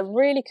life. And I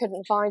really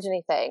couldn't find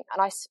anything.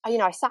 And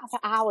I sat for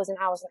hours and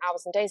hours and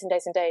hours and days and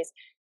days and days.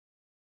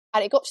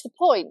 And it got to the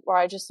point where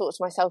I just thought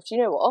to myself, do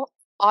you know what?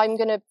 I'm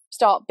going to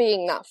start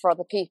being that for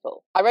other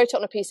people. I wrote it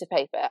on a piece of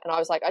paper and I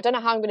was like, I don't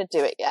know how I'm going to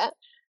do it yet,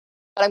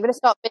 but I'm going to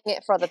start being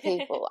it for other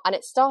people. And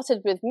it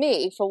started with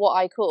me for what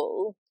I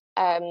call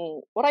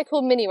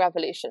mini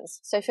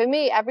revolutions. So for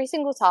me, every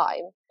single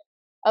time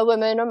a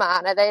woman or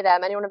man, are they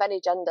them, anyone of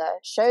any gender,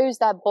 shows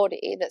their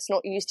body that's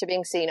not used to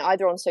being seen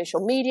either on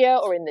social media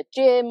or in the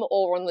gym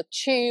or on the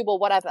tube or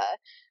whatever,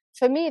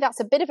 for me, that's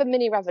a bit of a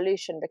mini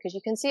revolution, because you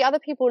can see other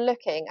people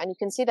looking and you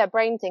can see their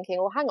brain thinking,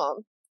 well, hang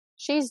on,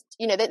 she's,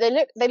 they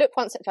look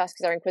once at first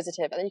because they're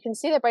inquisitive, and then you can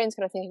see their brains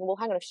kind of thinking, well,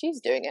 hang on, if she's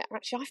doing it,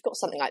 actually, I've got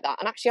something like that.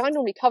 And actually, I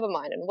normally cover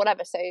mine and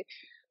whatever. So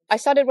I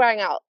started wearing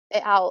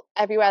it out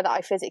everywhere that I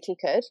physically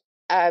could.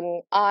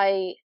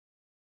 I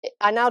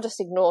now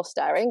just ignore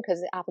staring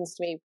because it happens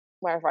to me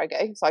wherever I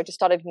go. So I just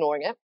started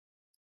ignoring it.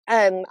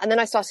 And then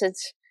I started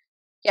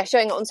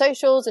showing it on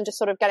socials and just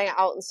sort of getting it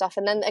out and stuff.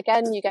 And then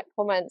again, you get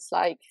comments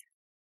like,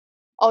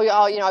 oh,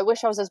 I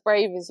wish I was as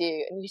brave as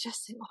you. And you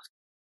just think,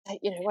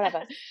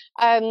 whatever.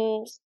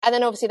 And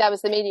then obviously there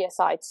was the media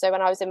side. So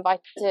when I was when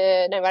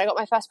I got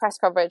my first press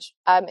coverage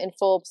in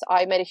Forbes,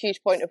 I made a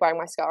huge point of wearing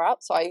my scar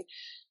out. So I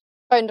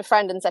phoned a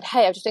friend and said,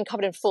 hey, I've just been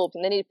covered in Forbes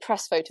and they need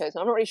press photos. And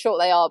I'm not really sure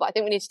what they are, but I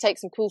think we need to take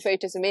some cool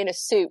photos of me in a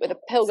suit with a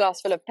pill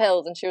glass full of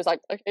pills. And she was like,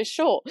 okay,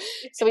 sure.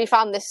 So we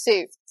found this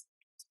suit.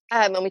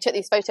 And we took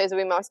these photos of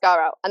me with my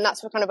mascara out, and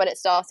that's when it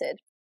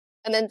started.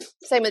 And then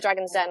same with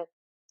Dragon's Den,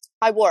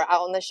 I wore it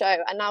out on the show,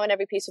 and now in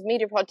every piece of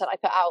media content I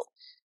put out,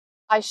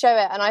 I show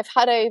it. And I've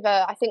had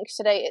over, I think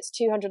today it's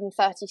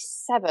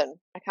 237,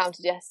 I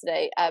counted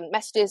yesterday,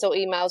 messages or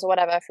emails or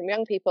whatever from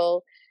young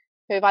people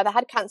who have either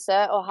had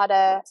cancer or had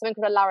something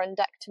called a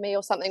laryngectomy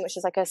or something, which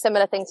is like a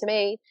similar thing to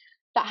me,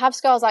 that have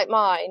scars like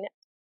mine,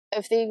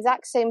 of the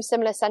exact same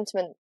similar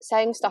sentiment,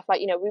 saying stuff like,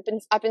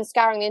 I've been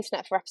scouring the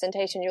internet for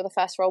representation. You're the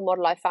first role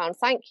model I found.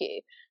 Thank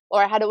you.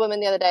 Or I had a woman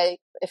the other day,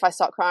 if I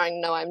start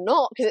crying, no, I'm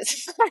not, because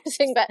it's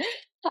embarrassing, but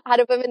I had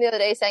a woman the other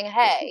day saying,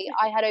 hey,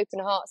 I had open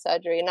heart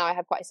surgery and now I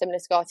have quite a similar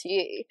scar to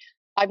you.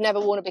 I've never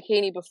worn a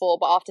bikini before,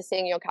 but after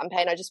seeing your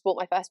campaign, I just bought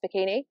my first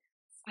bikini.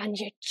 And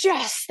you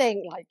just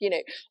think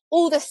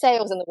all the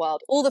sales in the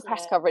world, all the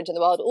press coverage in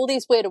the world, all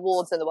these weird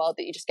awards in the world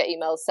that you just get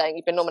emails saying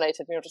you've been nominated,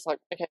 and you're just like,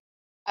 okay.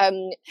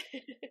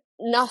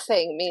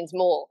 Nothing means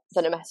more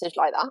than a message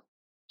like that,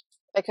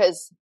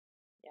 because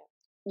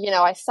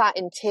I sat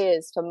in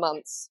tears for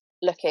months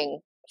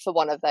looking for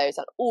one of those,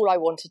 and all I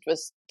wanted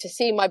was to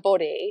see my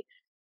body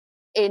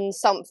in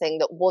something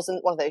that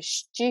wasn't one of those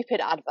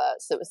stupid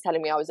adverts that was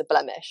telling me I was a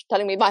blemish,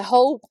 telling me my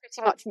whole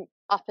pretty much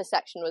upper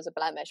section was a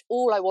blemish.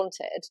 All I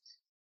wanted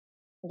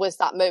was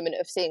that moment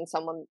of seeing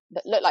someone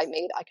that looked like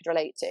me, that I could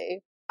relate to,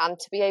 and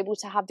to be able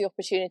to have the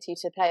opportunity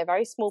to play a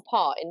very small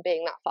part in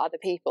being that for other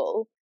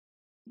people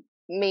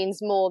means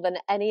more than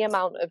any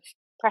amount of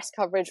press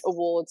coverage,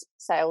 awards,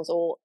 sales,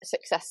 or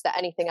success that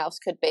anything else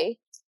could be.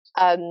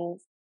 And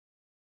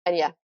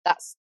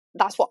that's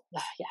what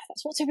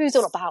Taboo's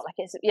all about. Like,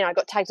 it's, I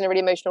got tagged in a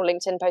really emotional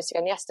LinkedIn post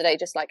again yesterday,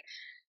 just like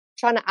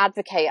trying to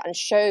advocate and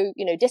show,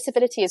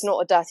 disability is not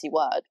a dirty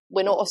word.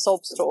 We're not a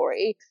sob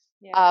story.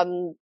 Yeah.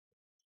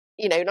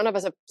 None of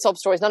us are sob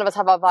stories. None of us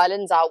have our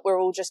violins out. We're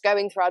all just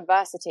going through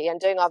adversity and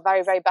doing our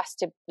very, very best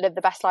to live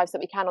the best lives that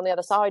we can on the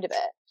other side of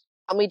it.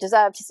 And we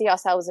deserve to see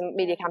ourselves in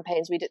media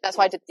campaigns. That's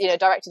why I did,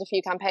 directed a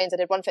few campaigns. I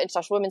did one for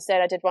International Women's Day,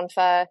 and I did one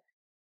for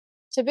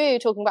Taboo,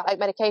 talking about like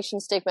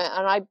medication stigma.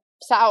 And I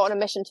set out on a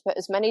mission to put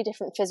as many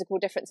different physical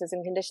differences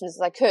and conditions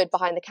as I could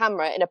behind the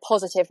camera in a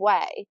positive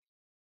way,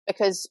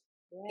 because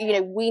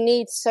we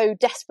need so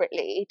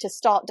desperately to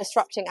start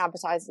disrupting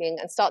advertising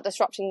and start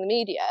disrupting the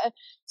media,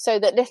 so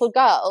that little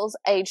girls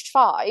aged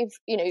 5,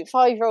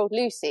 5-year-old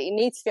Lucy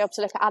needs to be able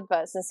to look at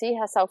adverts and see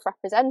herself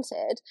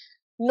represented,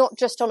 not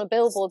just on a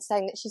billboard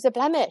saying that she's a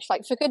blemish.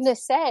 Like, for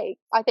goodness sake,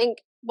 I think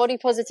body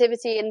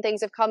positivity and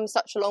things have come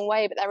such a long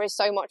way, but there is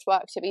so much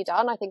work to be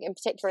done. I think in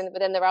particular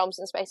within the realms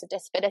and space of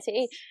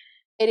disability,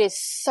 it is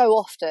so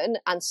often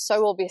and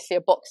so obviously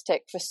a box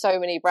tick for so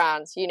many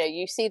brands.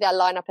 You see their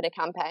lineup in a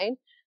campaign,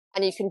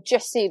 and you can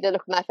just see the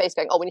look on their face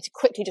going, oh, we need to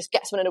quickly just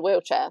get someone in a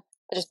wheelchair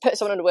and just put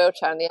someone in a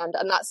wheelchair in the end.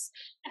 And that's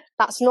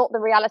not the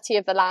reality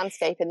of the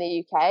landscape in the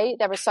UK.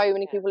 There are so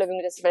many people living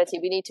with disability.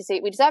 We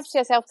deserve to see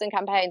ourselves in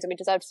campaigns, and we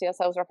deserve to see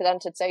ourselves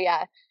represented. So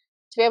to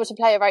be able to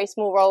play a very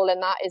small role in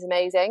that is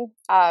amazing.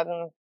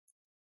 I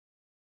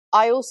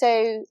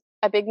also,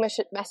 a big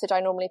message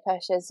I normally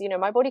push is,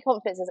 my body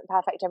confidence isn't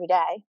perfect every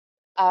day.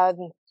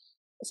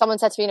 Someone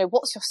said to me,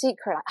 what's your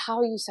secret? Like, how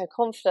are you so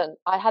confident?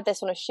 I had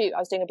this on a shoot. I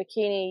was doing a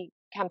bikini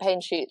campaign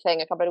shoot thing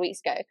a couple of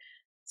weeks ago.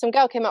 Some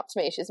girl came up to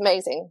me. She was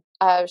amazing.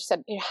 She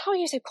said, how are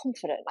you so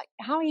confident? Like,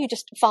 how are you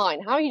just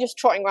fine? How are you just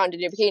trotting around in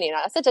your bikini? And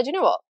I said to her, do you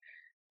know what?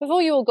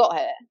 Before you all got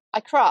here,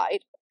 I cried.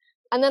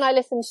 And then I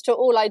listened to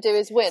All I Do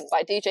Is Win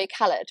by DJ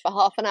Khaled for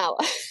half an hour.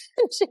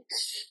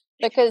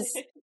 Because,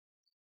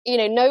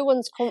 no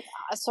one's,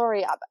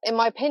 sorry, in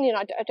my opinion,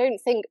 I don't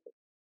think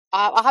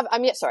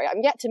I'm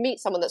yet to meet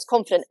someone that's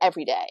confident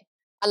every day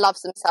and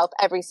loves themselves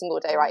every single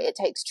day, right? It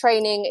takes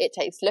training, it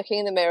takes looking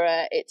in the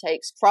mirror, it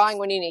takes crying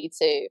when you need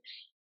to.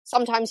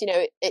 Sometimes,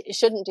 it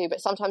shouldn't do,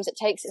 but sometimes it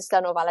takes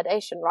external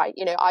validation, right?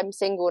 I'm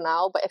single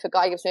now, but if a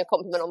guy gives me a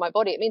compliment on my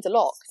body, it means a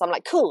lot, because I'm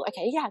like, cool,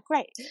 okay, yeah,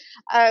 great.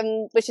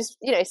 Which is,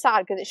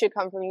 sad, because it should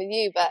come from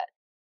you, but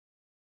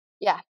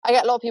yeah, I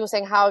get a lot of people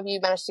saying, how have you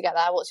managed to get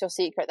there? What's your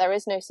secret? There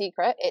is no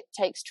secret. It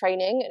takes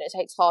training, and it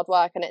takes hard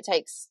work, and it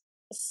takes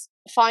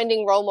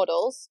finding role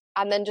models,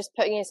 and then just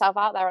putting yourself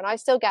out there. And I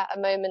still get a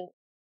moment,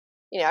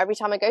 every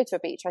time I go to a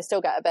beach, I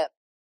still get a bit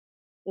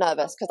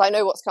nervous, because I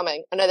know what's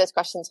coming. I know there's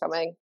questions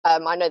coming.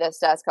 I know there's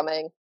stares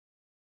coming.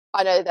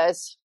 I know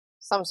there's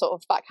some sort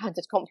of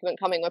backhanded compliment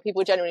coming where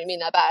people genuinely mean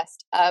their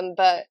best.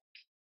 But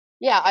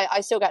yeah,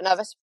 I still get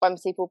nervous when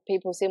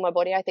people see my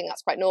body. I think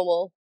that's quite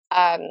normal.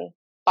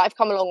 But I've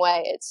come a long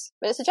way. It's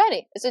a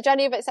journey. It's a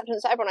journey of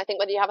acceptance for everyone. I think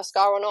whether you have a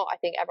scar or not, I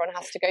think everyone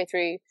has to go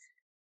through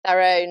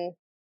their own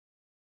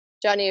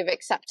journey of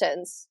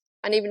acceptance.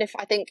 And even if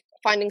I think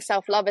finding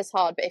self-love is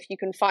hard, but if you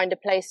can find a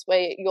place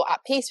where you're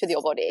at peace with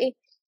your body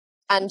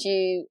and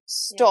you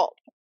stop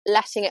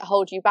letting it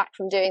hold you back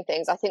from doing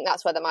things, I think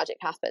that's where the magic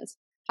happens.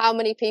 How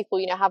many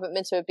people, haven't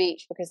been to a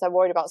beach because they're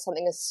worried about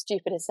something as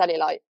stupid as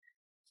cellulite?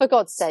 For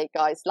God's sake,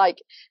 guys,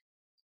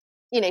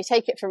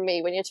 take it from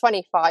me, when you're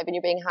 25 and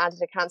you're being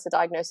handed a cancer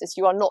diagnosis,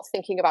 you are not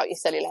thinking about your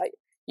cellulite.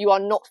 You are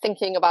not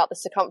thinking about the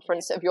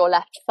circumference of your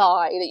left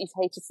thigh that you've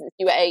hated since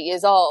you were 8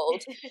 years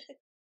old.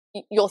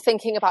 You're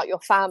thinking about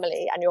your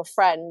family and your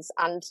friends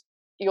and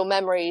your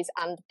memories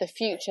and the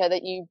future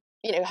that you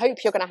hope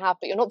you're going to have,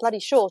 but you're not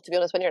bloody sure, to be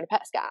honest, when you're in a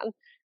PET scan.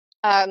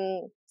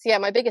 So yeah,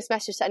 my biggest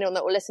message to anyone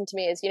that will listen to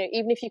me is,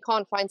 even if you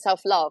can't find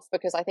self-love,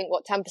 because I think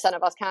 10%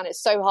 of us can,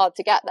 it's so hard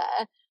to get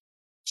there,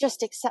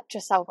 just accept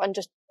yourself and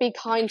just be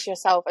kind to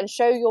yourself and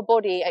show your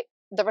body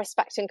the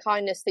respect and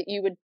kindness that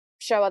you would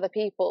show other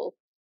people,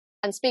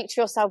 and speak to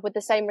yourself with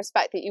the same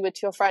respect that you would to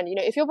your friend.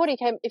 If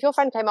your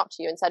friend came up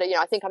to you and said,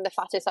 I think I'm the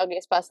fattest,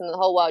 ugliest person in the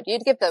whole world,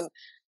 you'd give them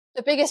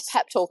the biggest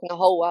pep talk in the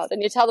whole world,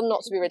 and you tell them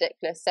not to be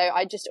ridiculous. So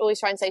I just always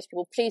try and say to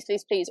people, please,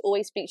 please, please,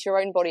 always speak to your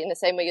own body in the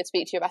same way you'd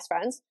speak to your best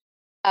friends.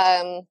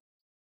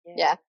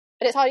 Yeah.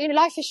 But it's hard.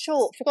 Life is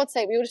short. For God's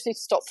sake, we all just need to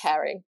stop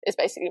caring, is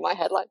basically my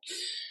headline.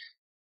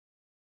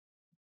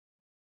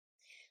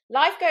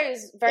 Life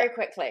goes very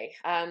quickly,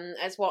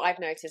 as what I've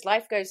noticed.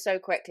 Life goes so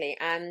quickly.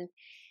 And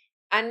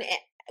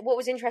what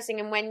was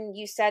interesting, and when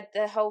you said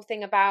the whole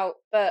thing about,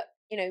 but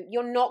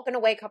you're not going to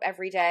wake up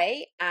every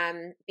day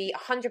and be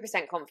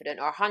 100% confident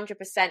or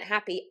 100%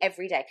 happy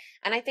every day.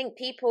 And I think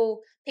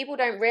people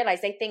don't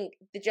realize, they think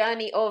the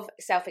journey of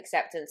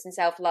self-acceptance and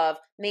self-love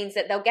means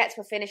that they'll get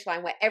to a finish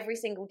line where every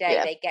single day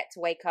they get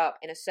to wake up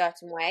in a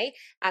certain way.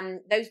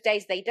 And those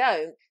days they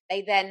don't,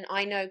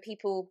 I know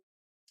people,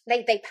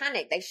 they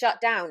panic, they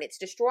shut down, it's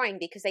destroying,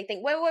 because they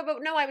think, wait,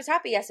 no, I was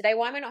happy yesterday,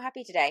 why am I not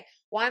happy today?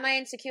 Why am I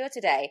insecure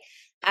today?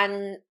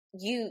 And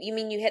you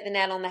hit the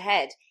nail on the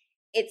head.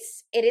 It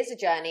is a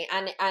journey,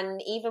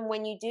 and even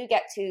when you do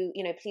get to,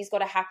 please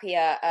God, a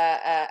happier,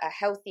 a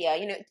healthier,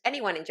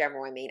 anyone in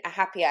general, a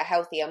happier, a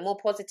healthier, more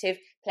positive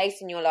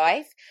place in your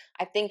life,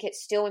 I think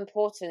it's still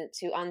important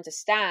to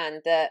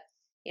understand that,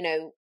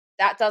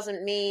 that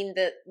doesn't mean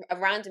that a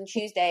random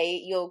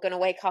Tuesday you're going to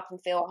wake up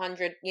and feel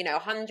 $100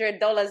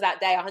 that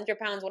day,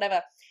 £100,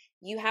 whatever.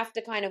 You have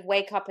to kind of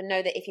wake up and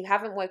know that if you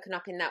haven't woken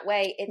up in that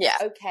way,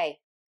 it's okay.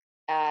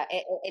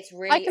 It's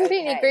really I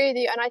completely agree with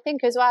you, and I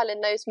think as well in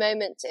those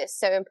moments it's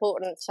so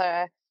important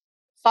to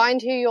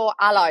find who your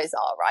allies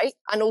are, right?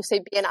 And also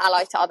be an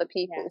ally to other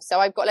people. So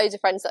I've got loads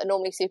of friends that are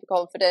normally super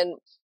confident,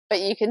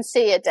 but you can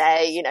see a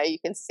day,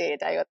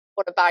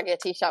 what a baggy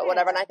t-shirt,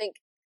 whatever. And I think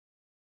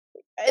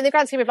in the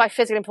grand scheme of life,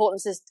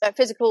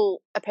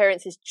 physical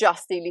appearance is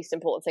just the least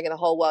important thing in the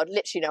whole world.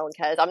 Literally no one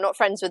cares. I'm not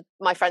friends with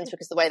my friends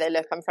because of the way they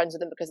look. I'm friends with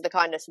them because of the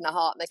kindness in their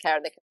heart and their care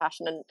and their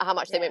compassion and how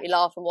much they make me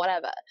laugh and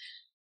whatever.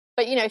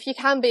 But, if you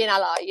can be an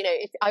ally,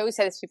 I always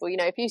say this to people,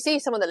 if you see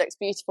someone that looks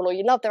beautiful, or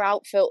you love their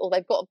outfit, or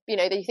they've got,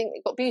 they think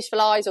they've got beautiful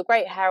eyes or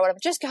great hair or whatever,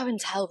 just go and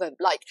tell them.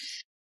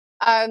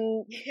 I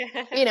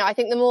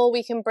think the more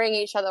we can bring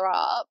each other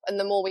up and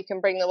the more we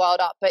can bring the world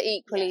up, but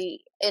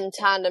equally in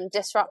tandem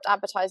disrupt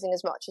advertising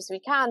as much as we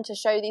can to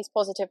show these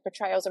positive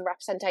portrayals and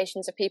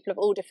representations of people of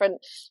all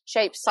different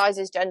shapes,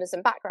 sizes, genders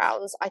and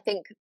backgrounds, I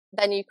think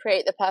then you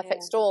create the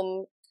perfect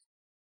storm.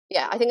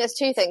 Yeah, I think there's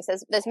two things.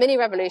 There's mini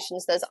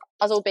revolutions. There's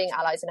us all being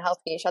allies and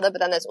helping each other, but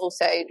then there's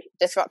also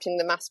disrupting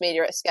the mass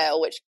media at scale,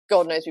 which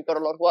God knows we've got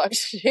a lot of work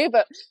to do,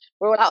 but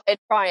we're all out there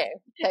trying.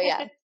 So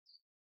yeah.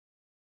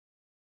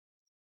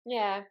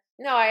 Yeah,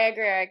 no, I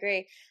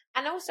agree.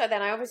 And also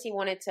then I obviously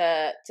wanted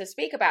to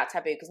speak about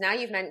taboo, because now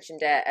you've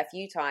mentioned it a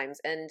few times,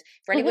 and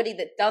for anybody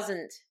that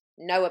doesn't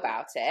know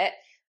about it,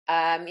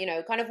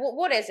 kind of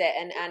what is it,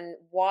 and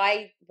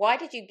why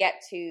did you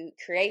get to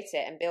create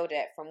it and build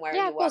it from where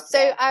you were?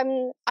 So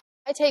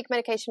I take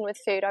medication with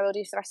food. I will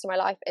do for the rest of my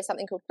life. It's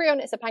something called prion.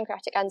 It's a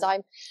pancreatic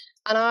enzyme,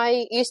 and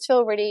I used to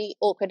feel really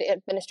awkward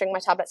administering my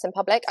tablets in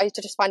public. I used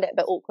to just find it a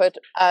bit awkward.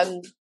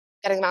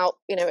 getting them out,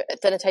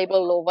 at dinner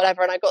table or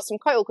whatever. And I got some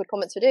quite awkward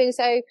comments for doing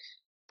so.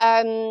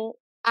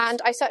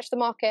 And I searched the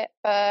market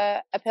for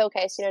a pill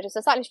case, just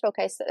a stylish pill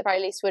case that at the very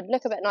least would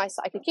look a bit nice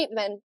that I could keep them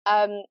in.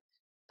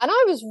 And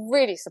I was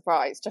really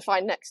surprised to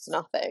find next to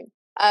nothing.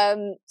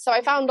 So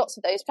I found lots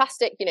of those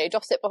plastic,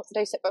 dosip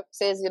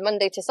boxes,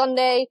 Monday to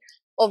Sunday,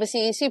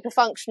 obviously super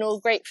functional,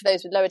 great for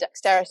those with lower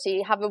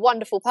dexterity, have a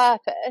wonderful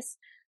purpose.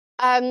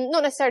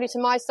 Not necessarily to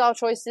my style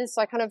choices.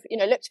 So I kind of,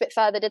 looked a bit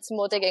further, did some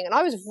more digging, and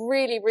I was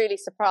really, really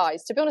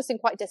surprised, to be honest, and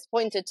quite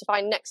disappointed to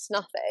find next to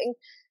nothing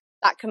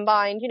that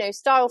combined,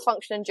 style,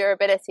 function and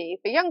durability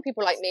for young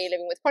people like me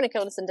living with chronic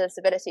illness and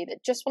disability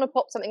that just want to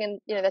pop something in,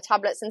 the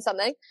tablets and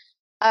something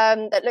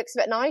that looks a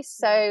bit nice.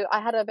 So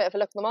I had a bit of a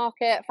look on the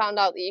market, found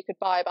out that you could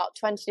buy about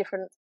 20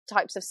 different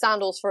types of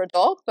sandals for a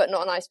dog, but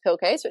not a nice pill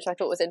case, which I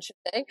thought was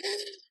interesting.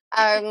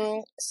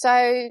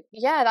 So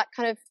yeah, that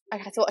kind of, I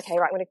thought, okay,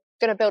 right, I'm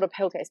going to build a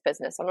pill case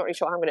business. I'm not really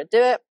sure how I'm going to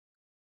do it,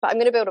 but I'm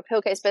going to build a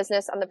pill case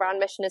business, and the brand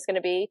mission is going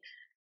to be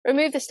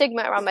remove the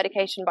stigma around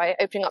medication by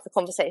opening up the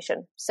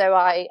conversation. So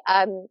I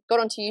got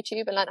onto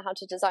YouTube and learned how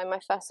to design my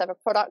first ever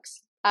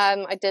products.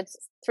 I did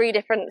 3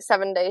 different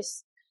 7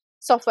 days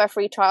software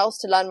free trials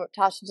to learn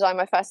how to design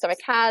my first ever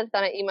CAD.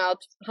 Then I emailed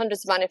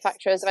hundreds of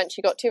manufacturers,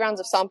 eventually got 2 rounds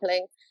of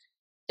sampling,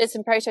 did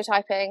some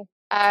prototyping,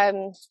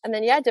 and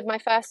then I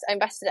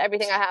invested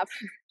everything I have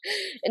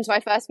into my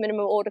first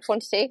minimum order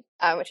quantity,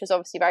 which was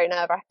obviously very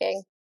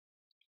nerve-wracking.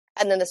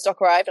 And then the stock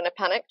arrived and I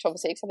panicked,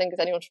 obviously, because I think as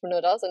any entrepreneur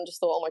does, and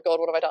just thought, oh my God,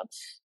 what have I done?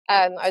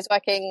 I was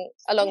working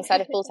alongside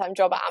a full-time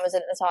job at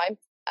Amazon at the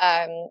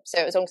time. So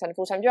it was alongside a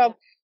full-time job.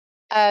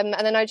 And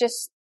then I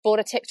just bought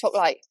a TikTok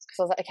light, because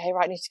I was like, okay,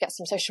 right, I need to get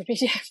some social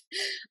media.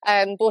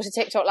 Bought a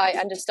TikTok light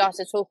and just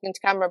started talking to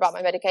camera about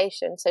my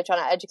medication. So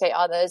trying to educate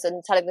others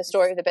and telling the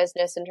story of the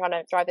business and trying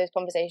to drive those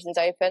conversations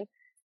open.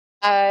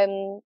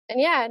 And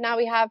now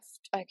we have,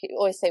 I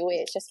always say we,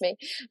 it's just me.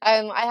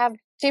 I have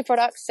 2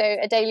 products. So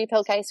a daily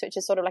pill case, which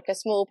is sort of like a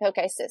small pill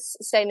case that's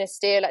stainless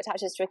steel,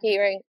 attaches to a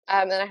keyring.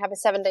 And then I have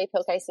a 7-day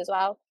pill case as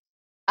well.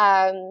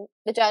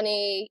 The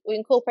journey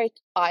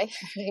I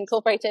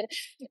incorporated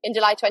in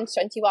July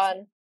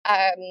 2021.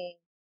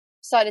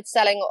 Started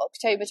selling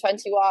October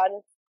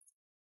 21.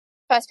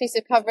 First piece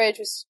of coverage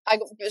was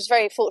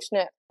very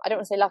fortunate. I don't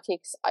want to say lucky,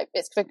 because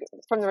it's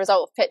from the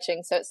result of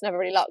pitching, so it's never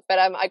really luck. But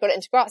I got it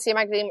into Grazia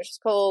magazine, which was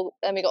cool.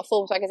 Then we got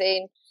Forbes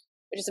magazine,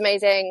 which is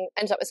amazing.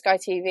 Ended up with Sky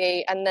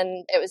TV, and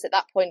then it was at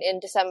that point in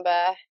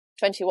December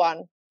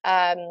 21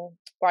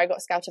 where I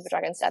got scouted for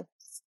Dragon's Den,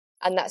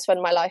 and that's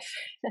when my life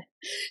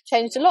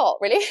changed a lot.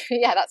 Really,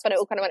 yeah, that's when it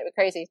all kind of went a bit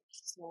crazy.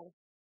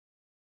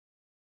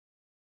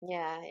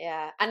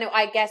 Yeah. And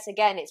I guess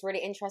again, it's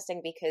really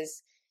interesting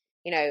because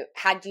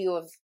had you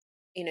have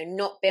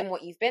not been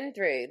what you've been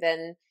through,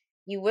 then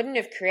you wouldn't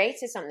have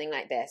created something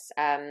like this,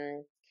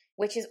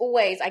 which is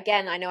always,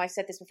 again, I know I've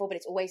said this before, but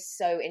it's always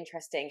so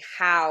interesting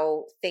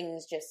how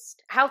things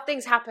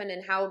happen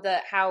and how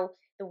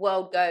the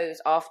world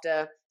goes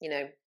after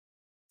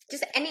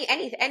just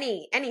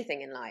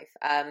anything in life.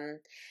 And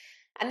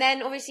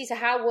then obviously, so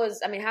how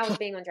was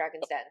being on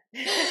Dragon's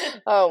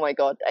Den? Oh my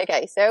God.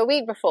 Okay, so a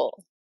week before,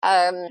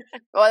 well,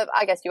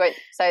 I guess you won't.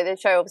 So the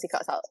show obviously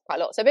cuts out quite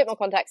a lot. So a bit more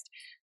context.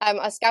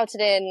 I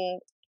scouted in,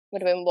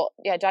 would have been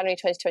January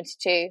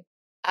 2022.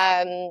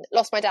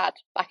 Lost my dad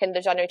back into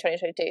January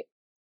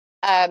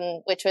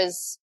 2022, which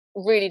was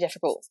really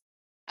difficult.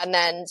 And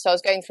then, so I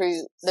was going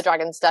through the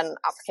Dragon's Den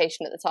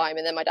application at the time,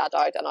 and then my dad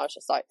died, and I was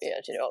just like,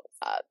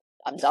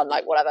 I'm done,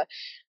 like, whatever.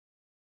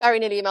 Very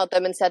nearly emailed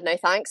them and said no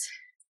thanks.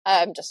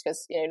 Just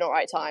because, not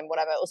right time,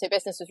 whatever. Also,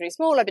 business was really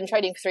small. I'd been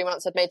trading for 3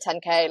 months. I'd made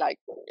 10K, like,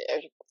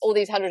 all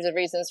these hundreds of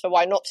reasons for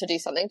why not to do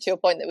something, to your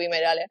point that we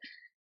made earlier.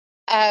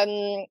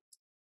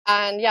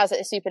 And yeah, I was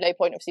at a super low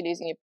point. Obviously,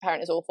 losing your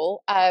parent is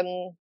awful.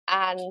 And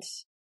I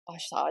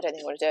was just like, I don't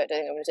think I want to do it.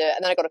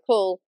 And then I got a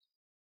call.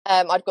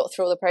 I'd got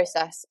through all the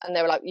process, and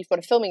they were like, you've got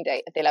a filming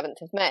date at the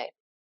 11th of May.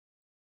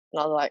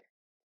 And I was like,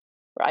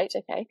 right,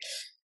 okay.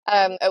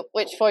 At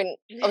which point,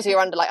 obviously,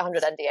 you're under like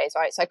 100 NDAs,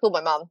 right? So I called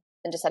my mum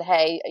and just said,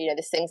 hey,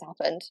 this thing's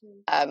happened.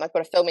 I've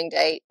got a filming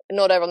date.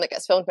 Not everyone that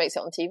gets filmed makes it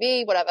on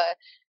TV, whatever.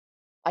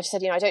 I just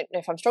said, I don't know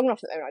if I'm strong enough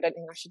at the moment. I don't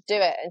think I should do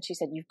it. And she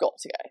said, you've got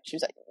to go. She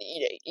was like,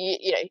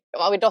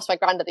 we'd lost my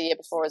granddad the year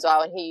before as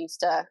well. And he used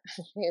to,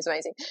 he was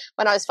amazing.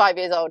 When I was 5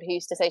 years old, he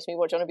used to say to me,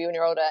 what do you want to be when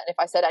you're older? And if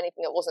I said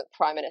anything that wasn't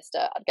Prime Minister,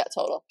 I'd get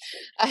told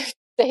off.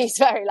 So he's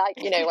very like,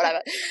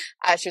 whatever.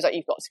 She was like,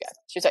 you've got to go.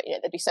 She was like,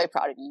 they'd be so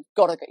proud of you.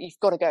 You've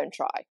got to go and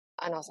try.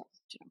 And I was like,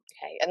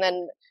 okay. And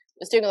then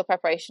was doing all the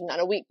preparation, and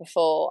a week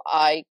before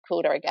I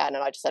called her again,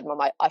 and I just said,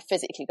 Mum, I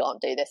physically can't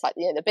do this. Like,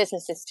 the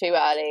business is too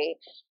early.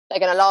 They're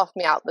going to laugh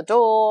me out the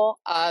door.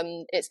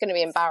 It's going to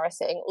be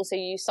embarrassing. Also,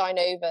 you sign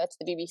over to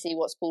the BBC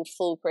what's called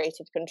full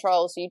creative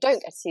control, so you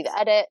don't get to see the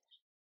edit.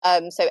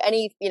 So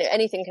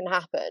anything can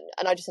happen.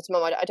 And I just said to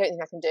Mum, I don't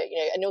think I can do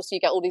it. And also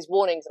you get all these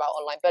warnings about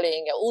online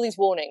bullying, you get all these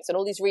warnings and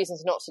all these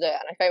reasons not to do it.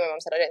 And I phoned my mum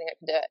and said, I don't think I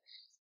can do it.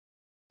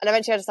 And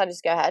eventually I decided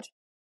to go ahead.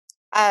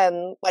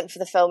 Went for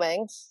the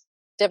filming.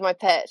 did my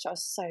pitch. I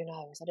was so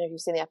nervous. I don't know if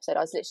you've seen the episode.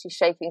 I was literally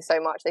shaking so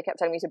much. They kept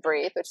telling me to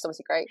breathe, which is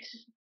obviously great.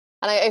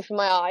 And I opened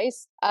my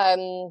eyes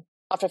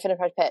after I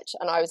finished my pitch,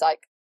 and I was like,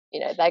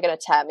 they're going to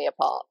tear me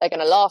apart. They're going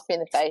to laugh me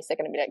in the face. They're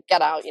going to be like,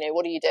 get out.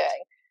 What are you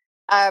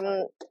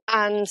doing?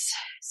 And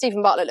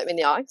Stephen Bartlett looked me in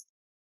the eye,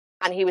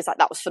 and he was like,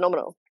 that was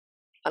phenomenal.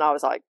 And I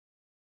was like,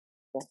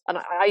 and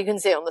you can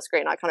see it on the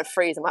screen. I kind of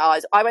freeze in my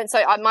eyes. My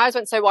eyes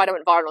went so wide, I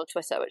went viral on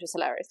Twitter, which was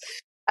hilarious.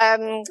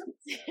 And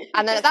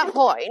then at that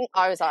point,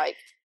 I was like,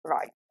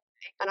 right.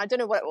 And I don't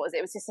know what it was.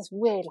 It was just this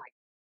weird,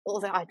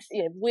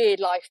 weird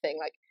life thing.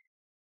 Like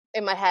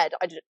in my head,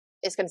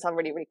 it's going to sound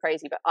really, really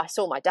crazy, but I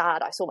saw my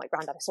dad, I saw my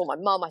granddad, I saw my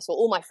mum, I saw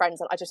all my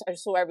friends, and I just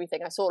saw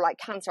everything. I saw like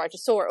cancer. I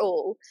just saw it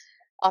all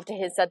after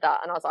he said that.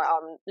 And I was like,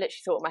 literally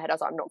thought in my head, I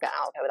was like, I'm not getting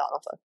out of here without an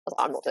offer. I was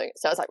like, I'm not doing it.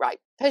 So I was like, right,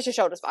 push your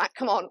shoulders back.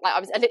 Come on. Like I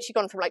literally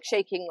gone from like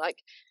shaking, like,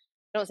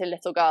 I don't want to say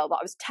little girl, but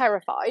I was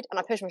terrified. And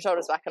I pushed my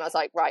shoulders back and I was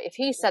like, right, if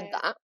he said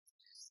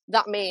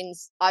that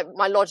means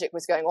my logic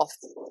was going off.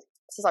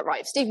 So it's like,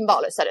 right, if Stephen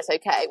Bartlett said it's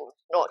okay, well,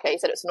 not okay, he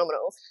said it's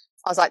phenomenal.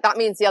 I was like, that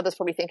means the others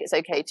probably think it's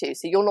okay too.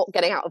 So you're not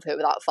getting out of here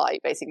without a fight,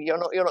 basically. You're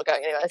not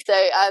going anywhere.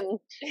 So,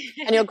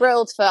 and you're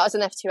grilled I was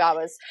in there for 2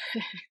 hours,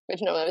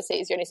 which no one ever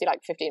sees. You only see like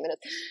 15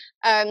 minutes.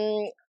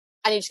 And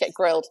you just get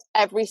grilled.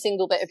 Every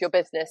single bit of your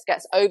business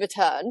gets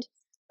overturned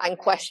and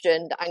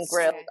questioned and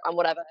grilled and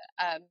whatever.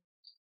 And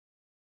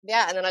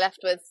then I left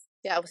with,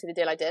 obviously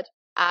the deal I did.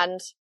 And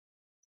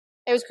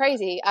it was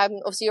crazy.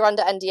 Obviously you're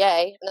under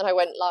NDA, and then I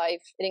went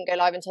live. It didn't go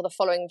live until the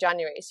following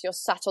January. So you're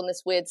sat on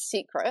this weird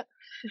secret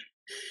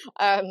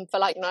for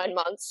like 9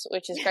 months,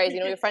 which is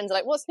crazy. All your friends are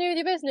like, what's new with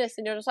your business?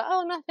 And you're just like,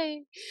 oh,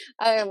 nothing.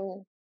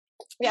 It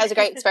was a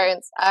great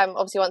experience.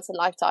 Obviously once in a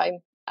lifetime.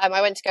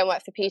 I went to go and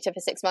work for Peter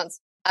for 6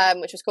 months,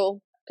 which was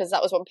cool because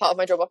that was one part of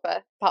my job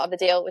offer. Part of the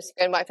deal was to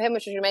go and work for him,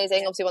 which was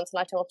amazing. Obviously once in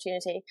a lifetime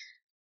opportunity.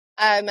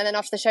 And then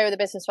after the show, the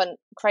business went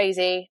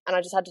crazy, and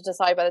I just had to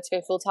decide whether to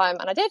go full time,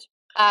 and I did.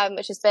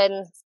 Which has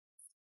been,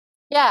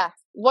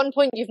 one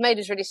point you've made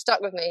has really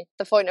stuck with me.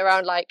 The point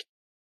around like,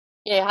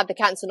 had the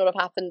cancer not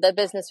have happened, the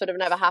business would have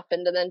never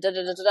happened, and then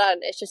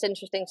and it's just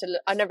interesting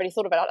I've never really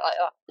thought about it like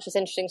that. It's just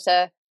interesting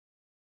because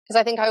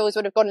I think I always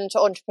would have gone into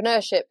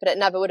entrepreneurship, but it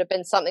never would have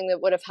been something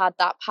that would have had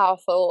that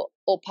powerful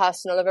or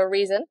personal of a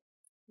reason.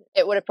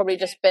 It would have probably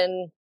just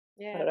been,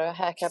 I don't know, a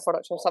hair care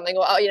product or something,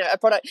 or a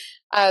product.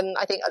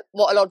 I think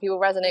what a lot of people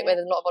resonate with,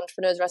 and a lot of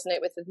entrepreneurs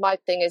resonate with my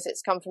thing is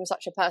it's come from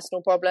such a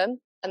personal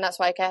problem, and that's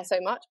why I care so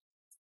much.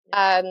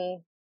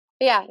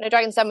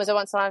 Dragon's Den was a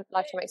once in a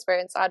lifetime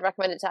experience. I'd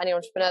recommend it to any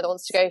entrepreneur that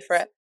wants to go for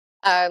it.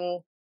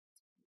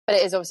 But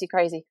it is obviously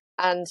crazy,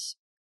 and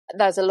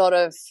there's a lot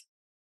of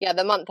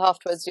the month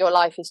afterwards, your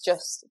life is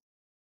just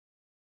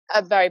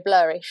very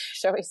blurry,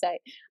 shall we say.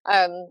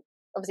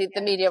 Obviously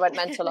the media went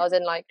mental. I was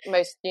in like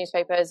most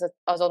newspapers,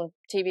 I was on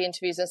TV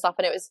interviews and stuff,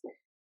 and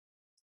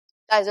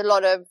there's a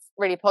lot of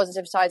really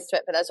positive sides to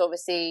it, but there's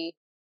obviously,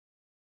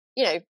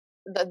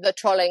 the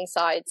trolling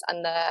sides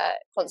and the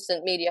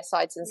constant media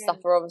sides and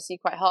stuff are obviously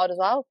quite hard as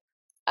well.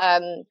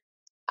 And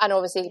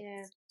obviously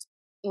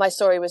my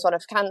story was one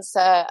of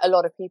cancer. A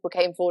lot of people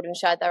came forward and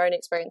shared their own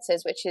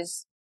experiences, which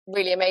is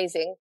really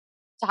amazing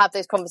to have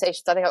those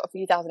conversations. I think I got a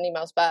few thousand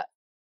emails, but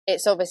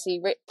it's obviously,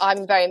 I'm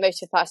a very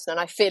emotive person and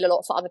I feel a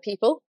lot for other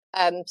people.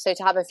 So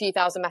to have a few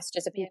thousand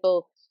messages of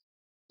people,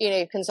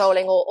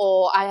 consoling,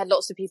 or I had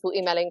lots of people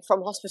emailing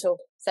from hospital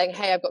saying,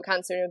 hey, I've got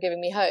cancer and you're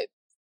giving me hope.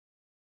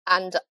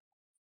 And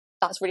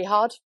that's really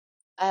hard.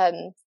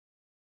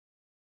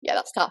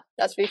 That's tough.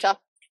 That's really tough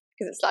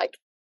because it's like,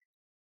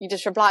 you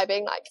just reply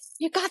being like,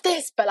 you got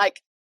this. But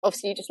like,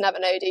 obviously you just never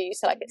know, do you?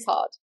 So like, it's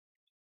hard.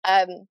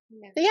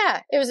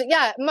 It was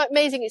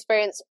amazing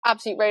experience,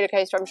 absolute roller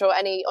coaster. I'm sure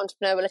any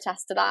entrepreneur will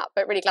attest to that,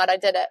 but really glad I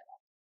did it,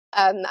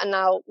 and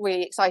now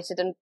really excited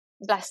and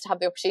blessed to have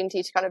the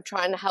opportunity to kind of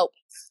try and help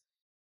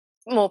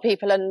more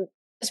people and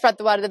spread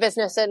the word of the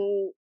business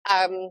and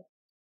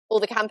all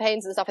the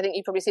campaigns and stuff. I think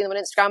you've probably seen them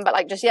on Instagram, but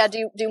like just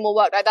do more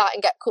work like that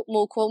and get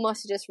more cool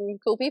messages from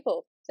cool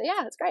people. So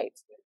it's great.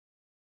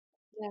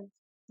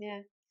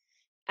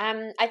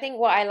 I think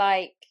what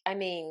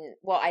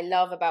I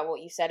love about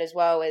what you said as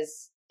well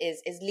is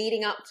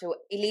leading up to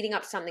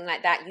something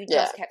like that. You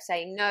just kept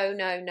saying no,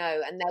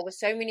 and there were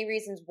so many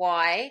reasons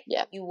why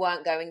you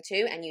weren't going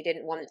to, and you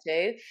didn't want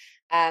to.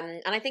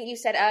 And I think you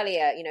said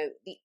earlier,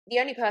 the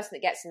only person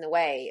that gets in the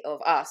way of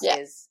us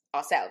is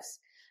ourselves.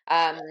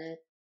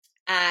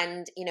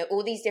 And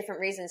all these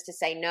different reasons to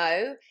say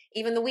no.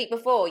 Even the week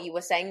before, you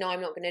were saying no,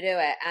 I'm not going to do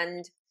it,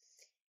 and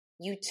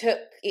you took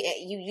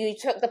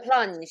the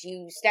plunge.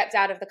 You stepped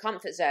out of the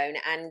comfort zone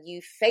and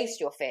you faced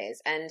your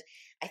fears. And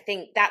I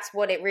think that's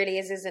what it really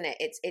is, isn't it?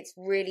 It's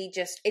really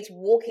just, it's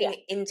walking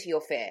into your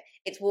fear.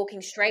 It's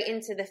walking straight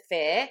into the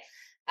fear.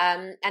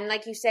 And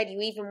like you said, you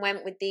even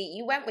went with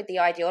the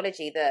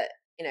ideology that,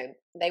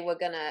 they were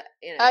gonna,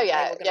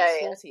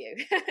 slaughter you.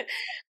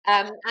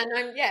 And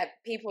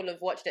people have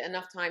watched it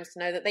enough times to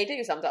know that they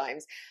do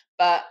sometimes.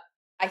 But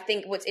I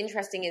think what's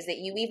interesting is that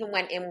you even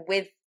went in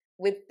with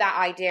that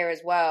idea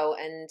as well.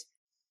 And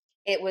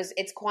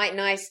it's quite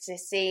nice to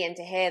see and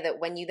to hear that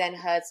when you then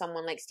heard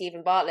someone like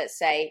Stephen Bartlett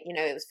say, you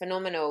know, it was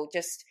phenomenal,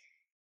 just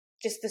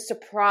the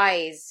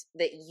surprise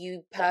that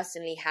you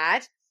personally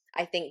had,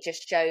 I think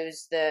just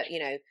shows that, you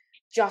know,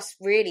 just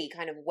really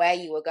kind of where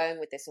you were going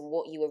with this and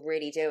what you were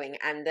really doing.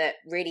 And that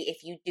really,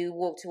 if you do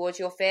walk towards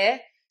your fear,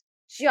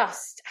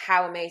 just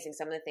how amazing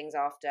some of the things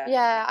after.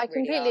 Yeah, I really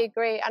completely are.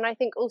 agree. And I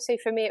think also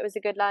for me, it was a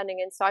good learning.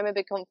 And so I'm a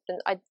big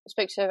confident. I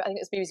spoke to, I think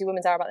it was BBC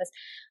Women's Hour about this.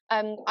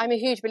 I'm a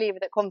huge believer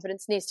that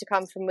confidence needs to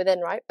come from within,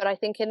 right? But I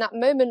think in that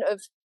moment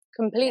of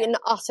complete and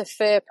utter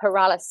fear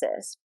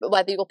paralysis,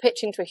 whether you're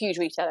pitching to a huge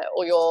retailer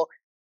or you're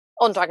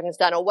on Dragon's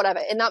Den or whatever,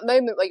 in that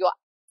moment where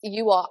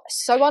you are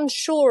so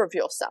unsure of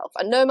yourself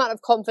and no amount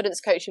of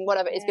confidence coaching,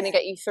 whatever, is going to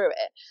get you through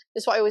it.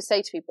 That's what I always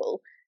say to people.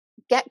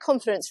 Get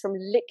confidence from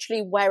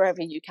literally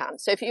wherever you can.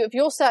 So if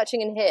you're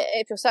searching in here,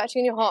 if you're searching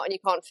in your heart and you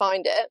can't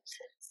find it,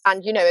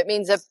 and you know it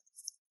means a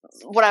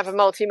whatever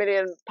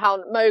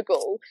multi-million-pound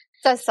mogul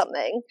says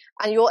something,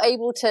 and you're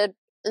able to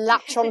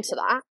latch onto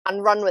that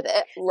and run with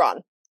it,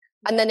 run.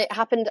 And then it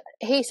happened.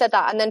 He said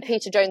that, and then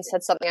Peter Jones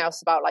said something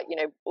else about, like, you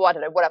know, well, I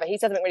don't know, whatever. He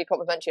said something really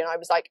complimentary, and I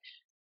was like,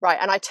 right.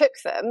 And I took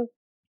them.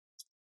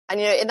 And,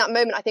 you know, in that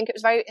moment, I think it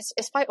was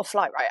it's fight or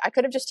flight, right? I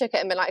could have just took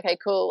it and been like, okay,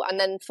 cool. And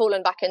then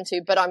fallen back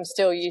into, but I'm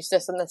still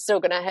useless and they're still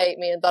going to hate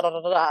me and da da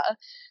da da da.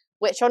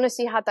 Which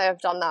honestly, had they have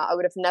done that, I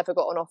would have never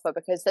got an offer,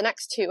 because the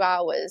next 2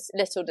 hours,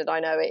 little did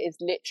I know, it is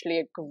literally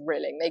a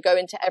grilling. They go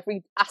into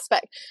every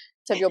aspect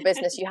of your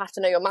business. You have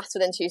to know your maths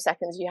within 2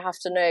 seconds. You have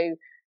to know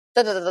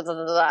da da da da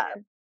da da.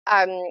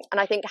 And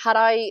I think had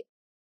I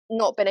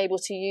not been able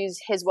to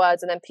use his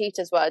words and then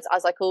Peter's words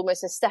as like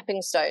almost a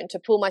stepping stone to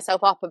pull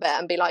myself up a bit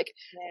and be like,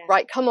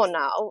 right, come on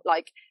now,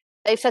 like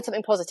they've said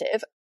something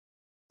positive,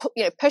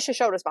 you know, push your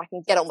shoulders back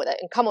and get on with it,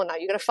 and come on now,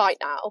 you're going to fight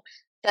now,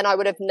 then I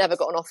would have never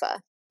got an offer.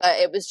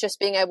 It was just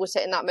being able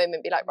to in that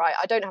moment be like, right,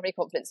 I don't have any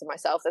confidence in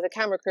myself. There's a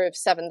camera crew of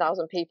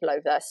 7,000 people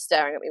over there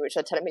staring at me, which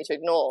they're telling me to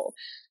ignore.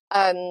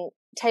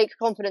 Take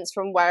confidence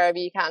from wherever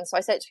you can. So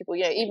I say to people,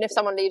 you know, even if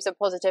someone leaves a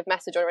positive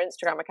message on your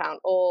Instagram account,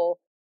 or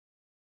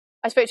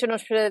I spoke to an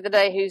entrepreneur the other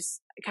day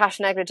who's cash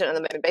negligent at the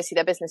moment. Basically,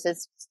 their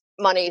business's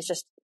money is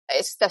just,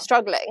 they're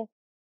struggling.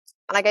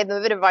 And I gave them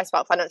a bit of advice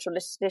about financial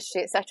literacy,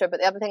 etc. But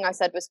the other thing I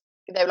said was,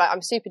 they were like,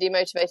 I'm super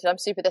demotivated, I'm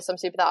super this, I'm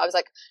super that. I was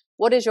like,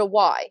 what is your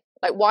why?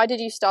 Like, why did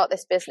you start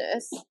this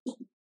business?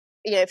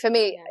 You know, for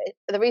me,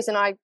 the reason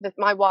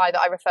my why that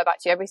I refer back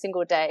to every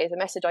single day is a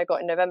message I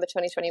got in November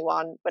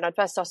 2021 when I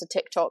first started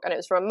TikTok, and it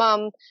was from a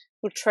mum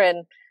called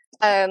Trin.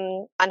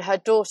 And her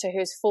daughter,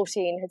 who's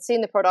 14, had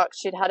seen the product.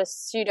 She'd had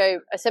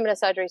a similar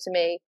surgery to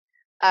me,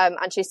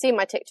 and she'd seen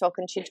my TikTok,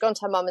 and she'd gone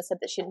to her mum and said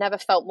that she'd never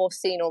felt more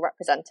seen or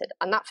represented.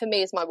 And that for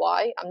me is my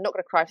why. I'm not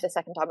going to cry for the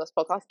second time on this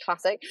podcast.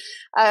 Classic.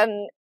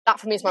 That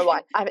for me is my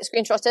why. I have it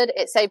screenshotted.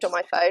 It's saved on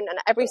my phone, and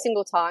every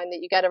single time that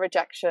you get a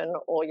rejection,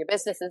 or your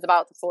business is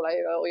about to fall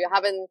over, or you're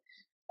having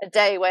a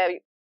day where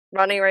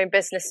running your own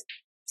business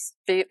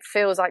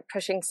feels like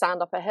pushing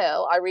sand up a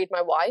hill, I read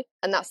my why,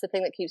 and that's the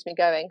thing that keeps me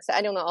going. So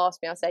anyone that asks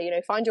me, I say, you know,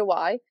 find your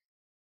why.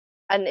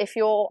 And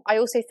I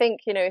also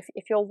think, you know,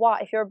 if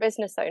you're a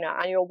business owner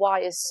and your why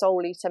is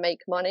solely to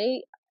make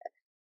money,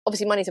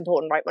 obviously money's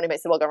important, right? Money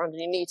makes the world go round,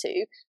 and you need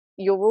to.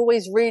 You're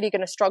always really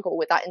going to struggle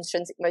with that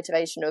intrinsic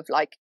motivation of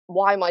like,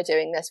 why am I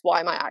doing this? Why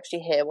am I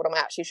actually here? What am I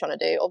actually trying to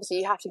do? Obviously,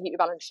 you have to keep your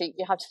balance sheet.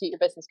 You have to keep your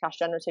business cash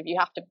generative. You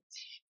have to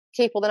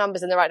keep all the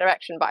numbers in the right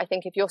direction. But I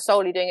think if you're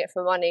solely doing it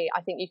for money,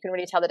 I think you can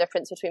really tell the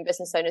difference between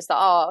business owners that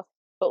are,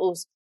 but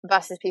also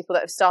versus people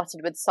that have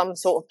started with some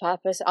sort of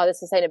purpose, either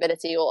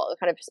sustainability or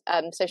kind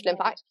of social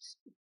impact.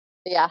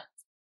 Yeah.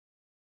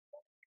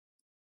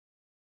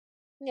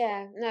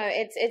 Yeah, no,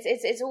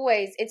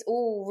 it's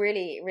all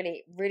really,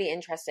 really, really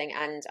interesting,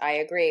 and I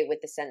agree with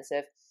the sense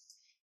of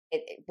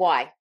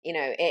why. You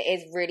know, it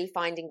is really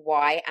finding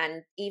why,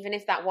 and even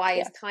if that why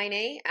is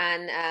tiny,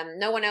 and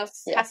no one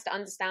else has to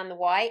understand the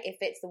why, if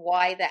it's the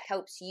why that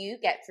helps you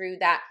get through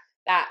that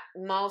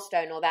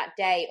milestone or that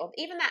day or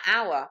even that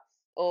hour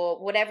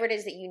or whatever it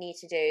is that you need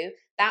to do,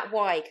 that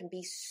why can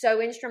be so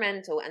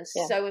instrumental and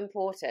so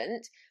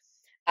important.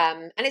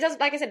 And it doesn't,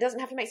 like I said, it doesn't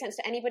have to make sense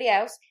to anybody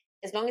else.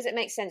 As long as it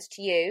makes sense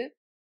to you,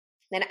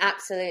 then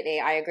absolutely,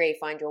 I agree,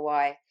 find your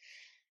why.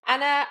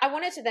 And I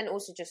wanted to then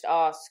also just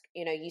ask,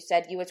 you know, you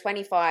said you were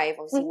 25,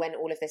 obviously, when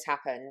all of this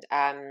happened.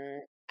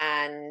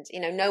 And,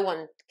 you know, no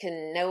one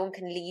can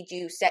lead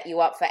you, set you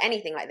up for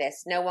anything like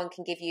this. No one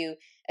can give you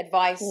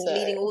advice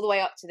leading all the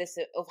way up to this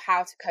of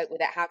how to cope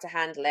with it, how to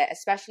handle it,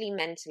 especially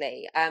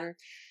mentally.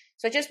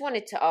 So I just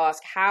wanted to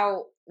ask,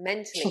 how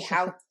mentally,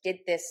 how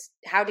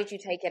did you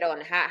take it on?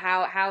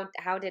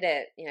 How did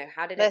it, you know,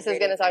 how did this it is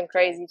going to sound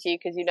crazy to you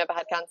because you never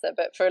had cancer,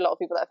 but for a lot of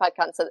people that have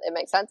had cancer, it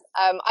makes sense.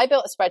 I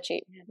built a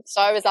spreadsheet. So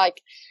I was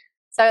like,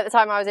 so at the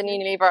time I was in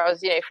Unilever, I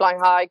was, you know, flying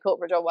high,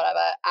 corporate job, whatever.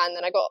 And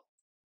then I got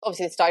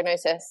obviously this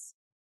diagnosis,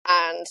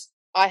 and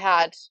I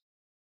had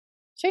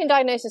between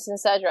diagnosis and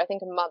surgery, I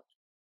think a month.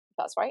 If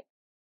that's right.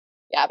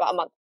 Yeah, about a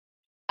month.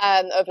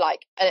 Of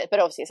like, but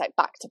obviously it's like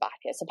back to back.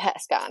 It's a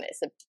PET scan,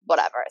 it's a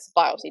whatever, it's a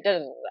biopsy,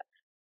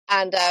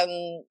 and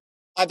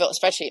I built a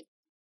spreadsheet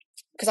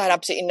because I had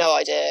absolutely no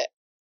idea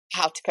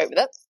how to cope with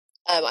it.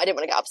 I didn't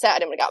want to get upset. I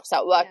didn't want to get upset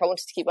at work. I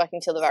wanted to keep working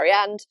till the very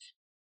end.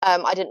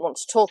 I didn't want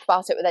to talk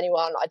about it with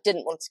anyone. I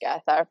didn't want to get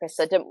a therapist.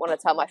 I didn't want to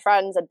tell my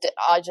friends.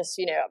 I just,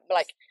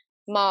 like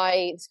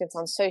this can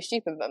sound so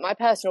stupid, but my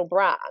personal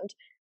brand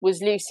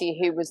was Lucy,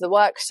 who was the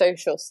work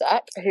social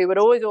sec, who would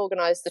always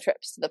organise the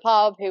trips to the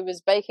pub, who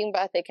was baking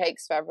birthday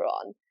cakes for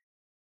everyone.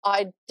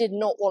 I did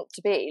not want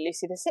to be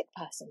Lucy the sick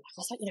person. I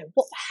was like,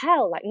 what the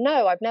hell? Like,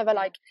 no, I've never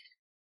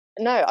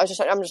no, I was just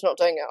like, I'm just not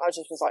doing it. I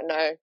just was like,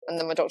 no. And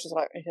then my doctor's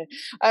like, okay,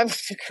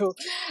 cool.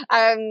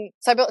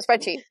 So I built a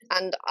spreadsheet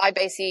and I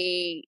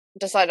basically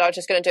decided I was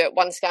just going to do it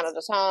one scan at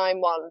a time,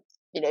 one,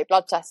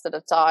 blood test at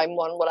a time,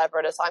 one whatever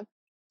at a time.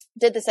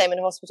 Did the same in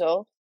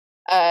hospital.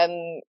 So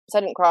I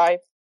didn't cry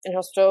in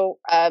hospital.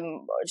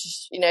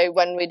 Just,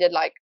 when we did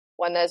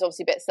when there's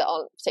obviously bits that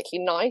aren't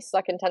particularly nice,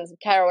 like intensive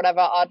care or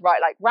whatever, I'd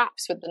write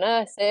raps with the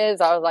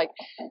nurses. I was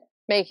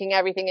making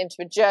everything into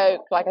a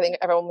joke. I think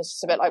everyone was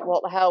just a bit like,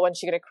 what the hell, when's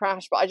she going to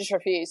crash? But I just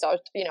refused. I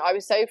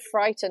was so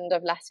frightened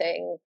of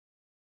letting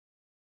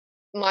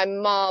my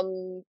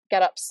mum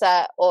get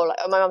upset, or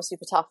my mum's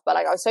super tough, but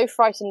I was so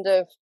frightened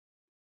of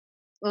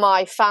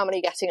my family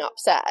getting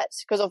upset,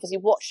 because obviously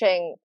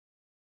watching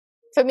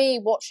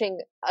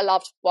a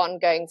loved one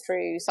going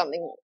through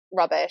something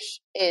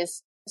rubbish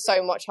is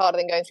so much harder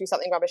than going through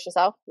something rubbish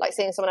yourself.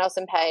 Seeing someone else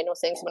in pain or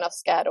seeing someone else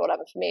scared or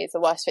whatever, for me, is the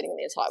worst feeling in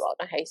the entire world.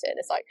 I hate it.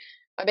 It's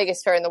my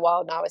biggest fear in the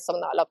world now is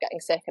someone that I love getting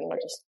sick, and I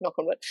just knock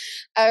on wood.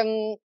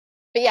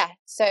 But yeah,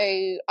 so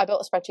I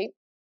built a spreadsheet,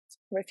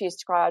 refused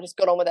to cry. I just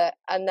got on with it.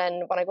 And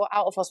then when I got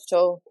out of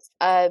hospital,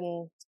 a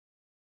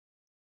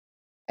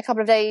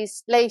couple of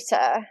days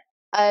later,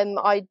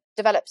 I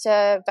developed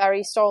a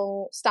very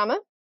strong stammer.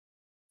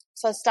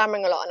 So I was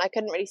stammering a lot and I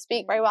couldn't really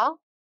speak very well.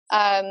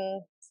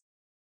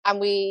 And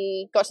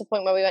we got to the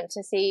point where we went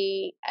to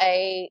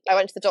I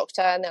went to the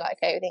doctor and they're like,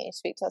 okay, we think you need to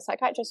speak to a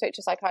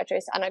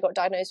psychiatrist. And I got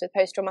diagnosed with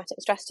post-traumatic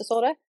stress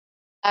disorder.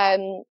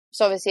 So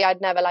obviously I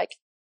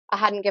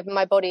hadn't given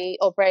my body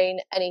or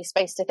brain any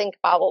space to think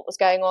about what was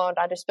going on.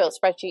 I just built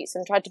spreadsheets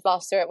and tried to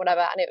blast through it,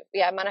 whatever. And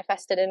it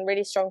manifested in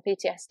really strong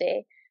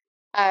PTSD.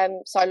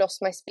 So I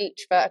lost my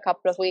speech for a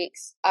couple of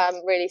weeks,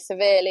 really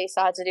severely.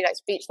 So I had to do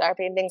speech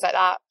therapy and things like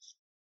that.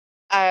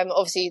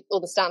 Obviously all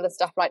the standard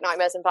stuff like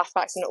nightmares and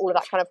flashbacks and all of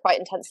that kind of quite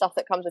intense stuff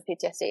that comes with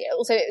PTSD.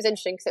 Also, it was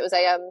interesting because it was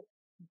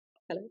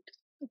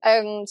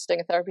just doing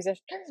a therapy session.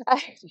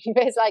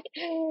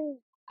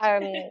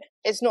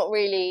 It's not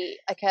really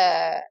a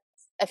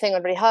thing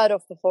I'd really heard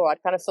of before.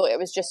 I'd kind of thought it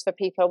was just for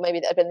people maybe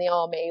that had been in the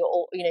army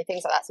or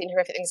things like that, seen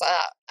horrific things like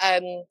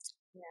that.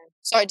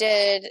 So I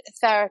did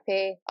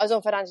therapy. I was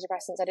offered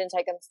antidepressants. I didn't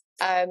take them,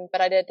 but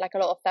I did a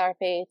lot of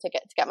therapy to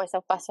get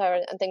myself better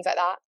and things like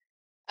that.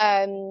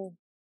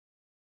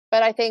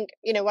 But I think,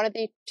 one of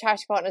the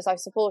charity partners I've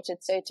supported,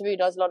 so Taboo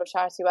does a lot of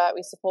charity work.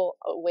 We support,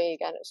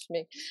 it's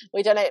me.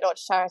 We donate a lot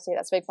to charity.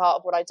 That's a big part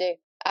of what I do.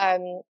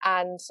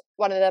 And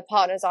one of the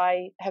partners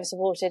I have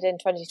supported in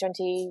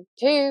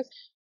 2022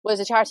 was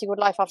a charity called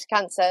Life After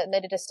Cancer. And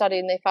they did a study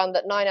and they found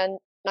that 9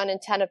 in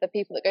 10 of the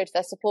people that go to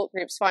their support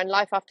groups find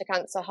life after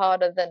cancer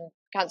harder than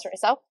cancer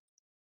itself.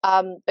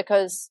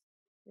 Because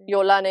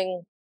you're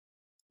learning,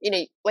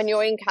 when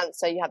you're in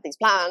cancer, you have these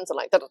plans and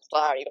you've got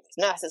these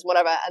nurses,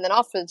 whatever. And then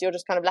afterwards, you're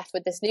just kind of left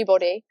with this new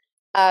body.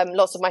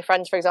 Lots of my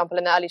friends, for example,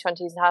 in their early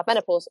 20s have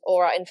menopause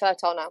or are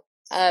infertile now.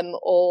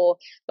 Or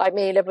like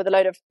me, live with a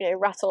load of,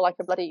 rattle like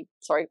a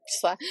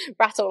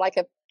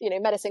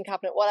medicine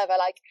cabinet, whatever.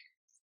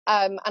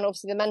 And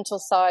obviously the mental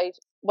side,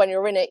 when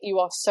you're in it, you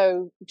are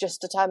so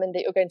just determined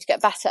that you're going to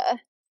get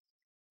better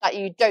that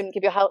you don't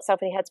give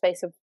yourself any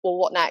headspace of, well,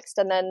 what next?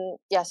 And then,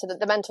 so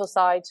the mental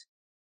side,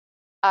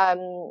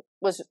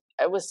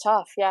 was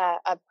tough. Yeah.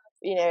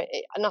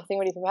 Nothing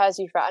really prepares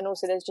you for it. And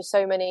also there's just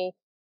so many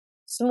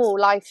small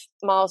life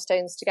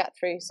milestones to get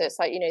through. So it's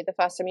the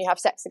first time you have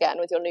sex again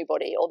with your new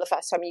body, or the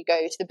first time you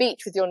go to the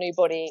beach with your new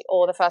body,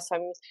 or the first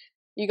time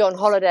you go on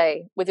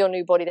holiday with your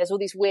new body. There's all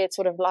these weird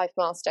sort of life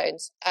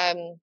milestones.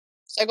 So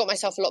I got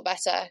myself a lot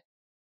better.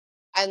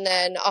 And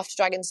then after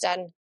Dragon's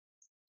Den,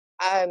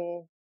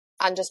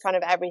 and just kind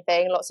of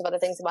everything, lots of other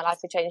things in my life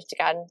had changed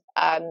again.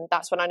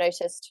 That's when I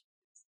noticed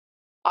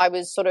I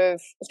was sort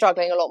of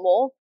struggling a lot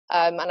more.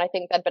 And I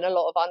think there'd been a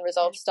lot of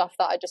unresolved stuff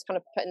that I just kind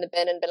of put in the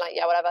bin and been like,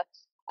 yeah, whatever.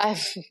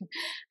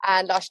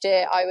 And last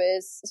year I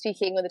was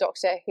speaking with a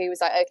doctor who was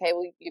like, okay,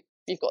 well,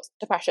 you've got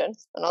depression.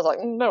 And I was like,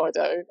 no, I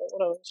don't.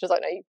 She was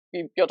like, no,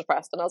 you're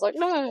depressed. And I was like,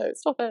 no,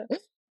 stop it.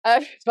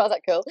 So I was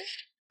like, cool.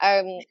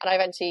 And I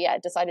eventually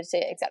decided to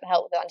accept the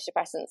help with the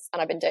antidepressants.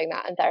 And I've been doing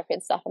that and therapy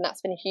and stuff. And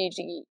that's been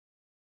hugely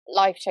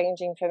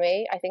life-changing for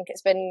me. I think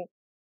it's been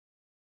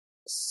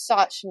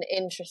such an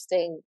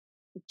interesting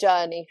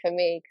journey for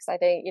me, because I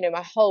think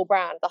the whole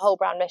brand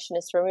mission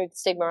is to remove the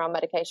stigma around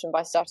medication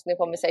by starting the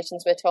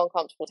conversations we're too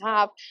uncomfortable to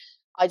have.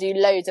 I do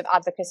loads of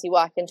advocacy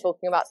work in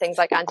talking about things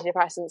like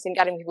antidepressants and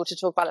getting people to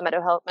talk about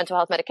mental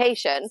health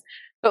medication.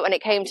 But when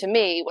it came to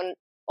me, when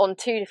on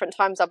 2 different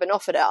times I've been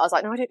offered it, I was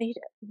like, no, I don't need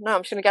it. No,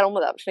 I'm just going to get on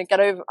with it. I'm just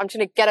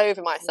going to get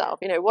over myself,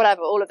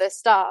 whatever, all of this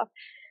stuff.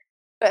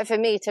 But for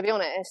me, to be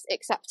honest,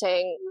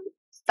 accepting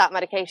that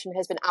medication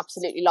has been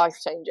absolutely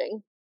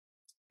life-changing.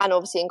 And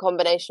obviously in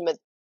combination with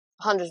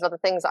hundreds of other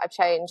things that I've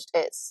changed,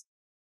 it's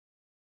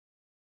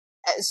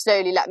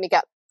slowly let me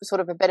get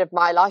sort of a bit of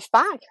my life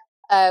back.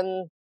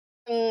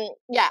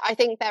 Yeah, I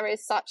think there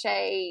is such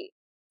a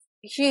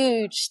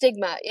huge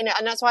stigma, you know,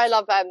 and that's why I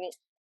love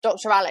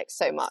Dr. Alex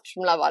so much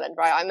from Love Island,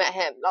 right? I met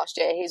him last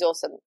year. He's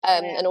awesome.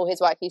 And all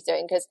his work he's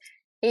doing, because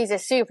he's a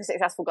super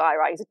successful guy,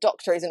 right? He's a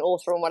doctor, he's an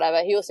author and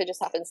whatever. He also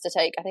just happens to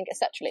take, I think,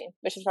 acetylene,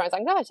 which is for his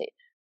anxiety.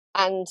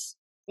 And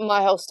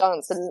my whole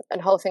stance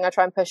and whole thing I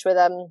try and push with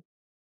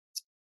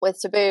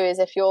Taboo is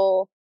if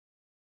you're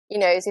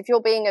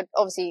being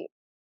obviously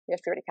you have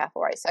to be really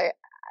careful, right? So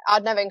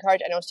I'd never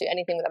encourage anyone to do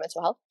anything with their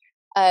mental health.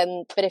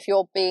 But if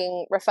you're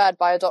being referred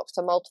by a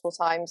doctor multiple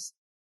times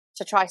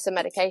to try some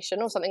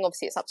medication or something,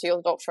 obviously it's up to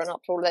your doctor and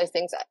up to all of those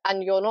things,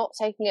 and you're not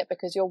taking it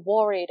because you're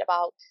worried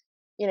about,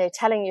 you know,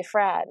 telling your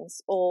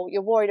friends, or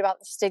you're worried about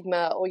the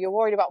stigma, or you're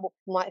worried about what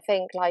people might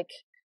think, like,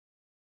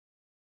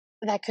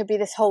 there could be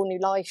this whole new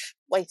life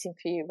waiting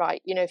for you,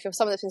 right? You know, if you're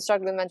someone that's been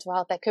struggling with mental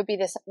health, there could be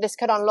this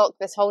could unlock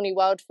this whole new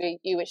world for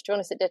you, which, to be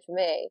honest, it did for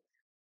me.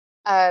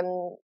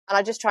 And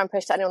I just try and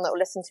push to anyone that will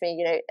listen to me,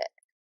 you know,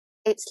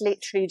 it's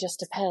literally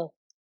just a pill.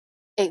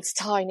 It's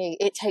tiny.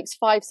 It takes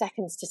 5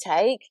 seconds to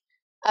take.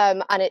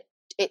 And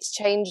it's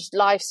changed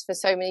lives for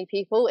so many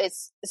people.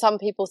 Some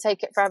people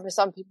take it forever,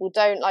 some people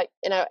don't. Like,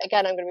 you know,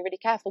 again, I'm going to be really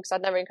careful because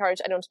I'd never encourage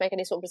anyone to make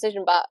any sort of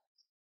decision, but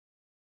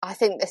I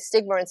think this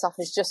stigma and stuff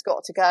has just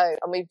got to go.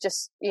 And we've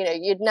just, you know,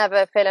 you'd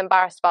never feel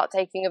embarrassed about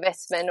taking a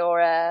vitamin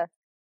or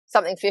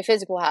something for your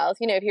physical health.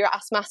 You know, if you're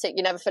asthmatic,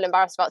 you never feel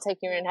embarrassed about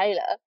taking your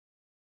inhaler.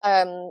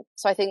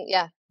 So I think,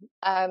 yeah,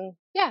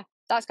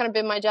 that's kind of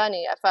been my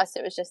journey. At first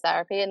it was just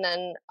therapy, and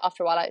then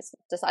after a while I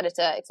decided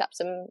to accept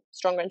some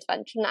stronger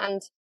intervention,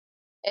 and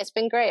it's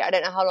been great. I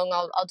don't know how long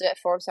I'll do it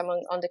for, if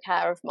someone under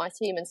care of my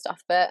team and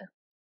stuff, but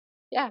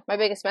yeah, my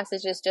biggest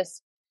message is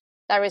just,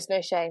 there is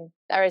no shame,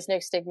 there is no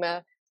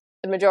stigma.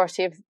 The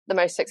majority of the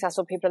most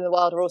successful people in the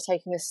world are all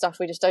taking this stuff.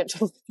 We just don't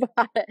talk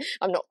about it.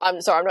 I'm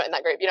sorry, I'm not in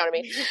that group. You know what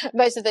I mean?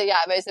 Most of the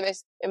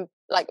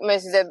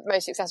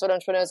most successful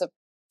entrepreneurs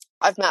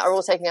I've met are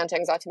all taking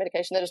anti-anxiety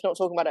medication. They're just not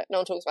talking about it. No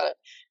one talks about it.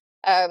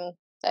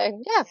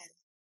 So yeah.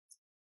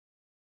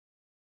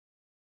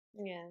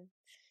 Yeah.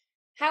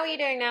 How are you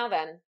doing now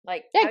then?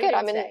 Like, yeah, good.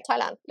 I'm in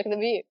Thailand. Look at the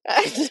view.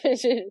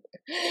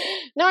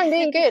 No, I'm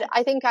doing good.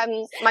 I think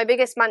my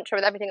biggest mantra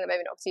with everything at the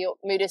moment, obviously your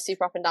mood is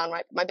super up and down,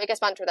 right? But my biggest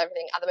mantra with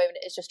everything at the moment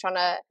is just trying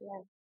to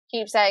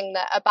keep saying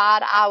that a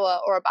bad hour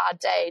or a bad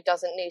day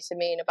doesn't need to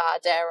mean a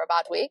bad day or a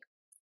bad week.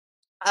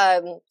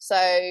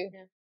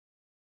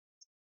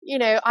 You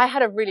know, I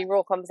had a really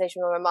raw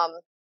conversation with my mum,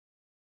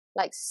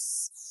 like,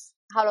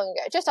 how long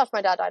ago? Just after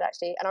my dad died,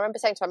 actually. And I remember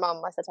saying to my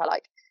mum, I said to her,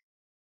 like,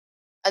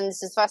 and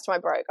this is the first time I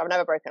broke. I've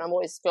never broken. I'm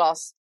always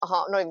not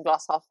even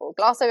glass half full,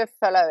 glass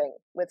overflowing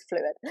with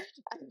fluid.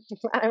 And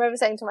I remember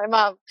saying to my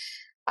mum,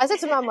 I said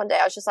to mum one day,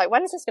 I was just like,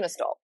 when is this going to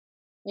stop?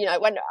 You know,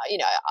 when, you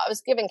know, I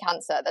was given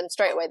cancer, then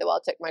straight away the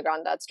world took my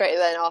granddad. Straight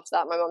then after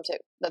that,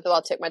 the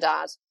world took my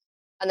dad.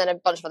 And then a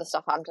bunch of other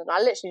stuff happened. And I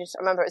literally just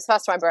remember it was the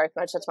first time I broke,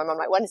 and I just said to my mum,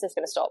 like, when is this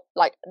going to stop?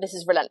 Like, this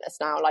is relentless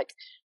now. Like,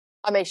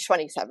 I'm age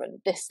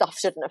 27. This stuff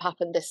shouldn't have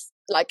happened. This,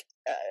 like,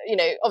 you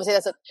know, obviously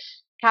there's a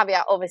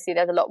caveat. Obviously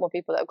there's a lot more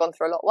people that have gone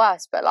through a lot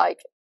worse. But, like,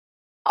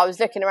 I was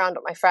looking around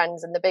at my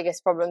friends, and the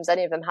biggest problems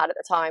any of them had at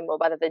the time were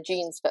whether their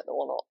genes fit them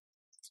or not.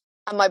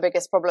 And my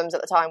biggest problems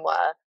at the time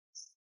were,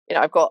 you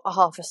know, I've got a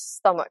half a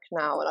stomach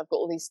now, and I've got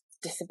all these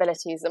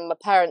disabilities, and my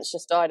parents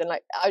just died. And,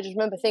 like, I just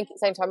remember thinking at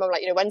the same time, I'm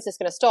like, you know, when's this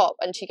going to stop?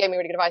 And she gave me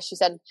really good advice. She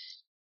said,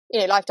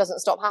 you know, life doesn't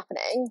stop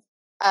happening.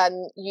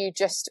 You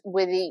just,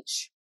 with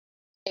each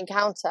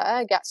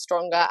encounter, get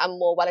stronger and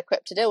more well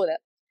equipped to deal with it.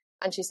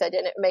 And she said,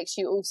 and it makes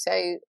you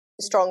also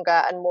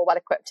stronger and more well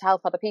equipped to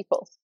help other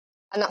people.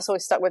 And that's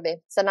always stuck with me.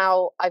 So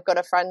now I've got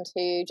a friend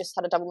who just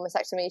had a double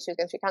mastectomy. She was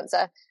going through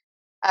cancer.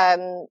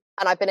 And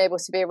I've been able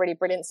to be a really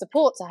brilliant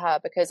support to her,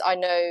 because I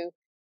know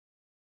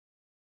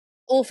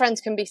all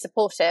friends can be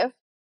supportive,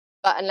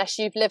 but unless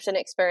you've lived an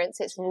experience,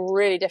 it's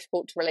really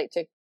difficult to relate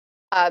to.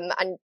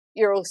 And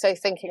you're also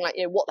thinking, like,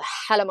 you know, what the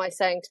hell am I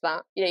saying to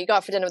that? You know, you go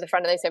out for dinner with a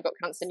friend and they say I've got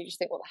cancer, and you just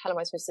think, what the hell am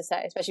I supposed to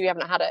say? Especially if you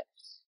haven't had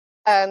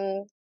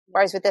it.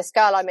 Whereas with this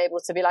girl, I'm able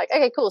to be like,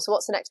 okay, cool. So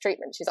what's the next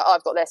treatment? She's like, oh,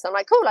 I've got this. And I'm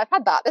like, cool, I've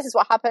had that. This is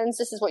what happens.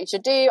 This is what you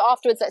should do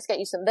afterwards. Let's get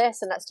you some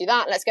this, and let's do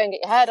that. And let's go and get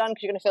your hair done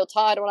because you're going to feel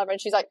tired or whatever.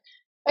 And she's like,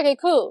 okay,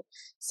 cool.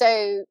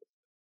 So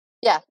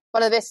yeah,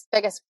 one of the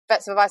biggest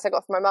bits of advice I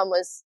got from my mum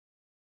was,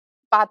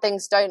 bad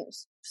things don't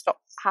stop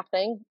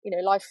happening. You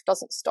know, life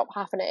doesn't stop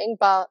happening,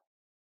 but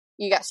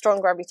you get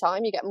stronger every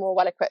time. You get more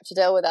well equipped to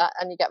deal with it,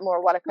 and you get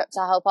more well equipped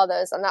to help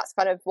others. And that's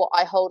kind of what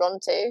I hold on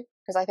to,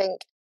 because I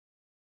think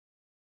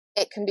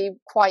it can be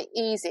quite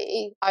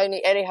easy.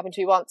 Only happened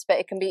to me once, but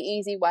it can be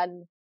easy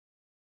when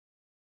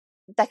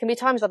there can be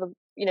times where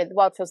the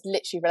world feels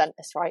literally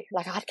relentless, right?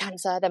 Like, I had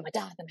cancer, then my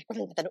dad, then my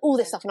grandmother, then all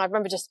this stuff. And I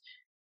remember just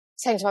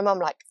saying to my mum,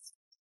 like,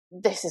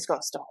 this is going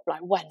to stop.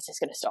 Like, when's this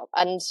going to stop?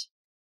 And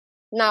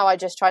now I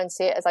just try and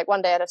see it as like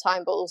one day at a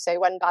time, but also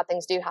when bad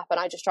things do happen,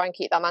 I just try and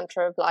keep that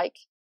mantra of like,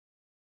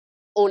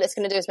 all it's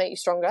going to do is make you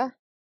stronger.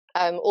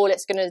 All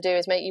it's going to do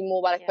is make you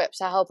more well equipped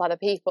to help other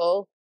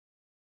people.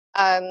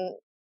 And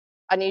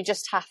you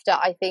just have to,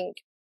 I think,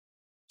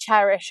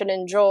 cherish and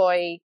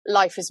enjoy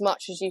life as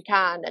much as you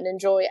can, and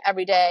enjoy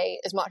every day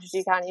as much as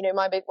you can. You know,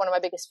 one of my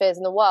biggest fears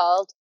in the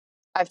world,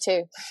 I have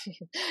two.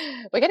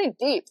 We're getting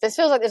deep. This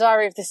feels like the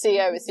Diary of the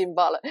CEO with Stephen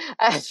Bartlett.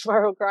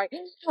 We're all crying.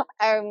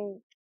 My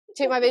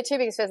two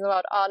biggest fears in the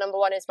world are, number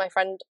one is my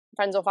friends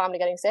or family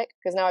getting sick,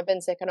 because now I've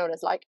been sick, I know what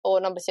it's like.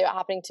 Or number two, it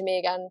happening to me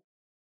again,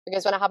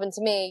 because when it happened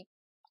to me,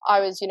 I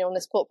was, on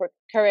this corporate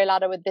career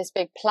ladder with this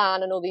big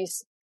plan and all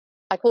these,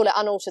 I call it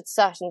unaltered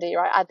certainty,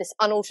 right? I had this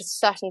unaltered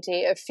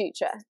certainty of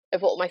future,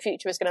 of what my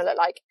future was going to look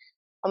like.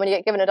 And when you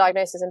get given a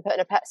diagnosis and put in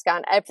a PET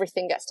scan,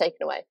 everything gets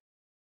taken away.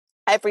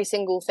 Every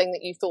single thing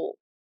that you thought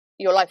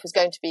your life was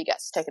going to be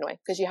gets taken away,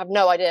 because you have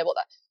no idea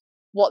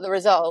what the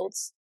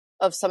results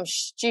of some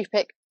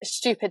stupid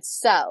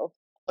cell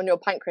on your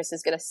pancreas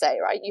is going to say,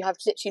 right? You have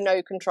literally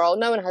no control.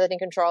 No one has any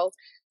control.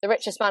 The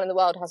richest man in the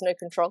world has no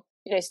control.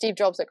 Steve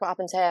Jobs, look what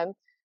happened to him.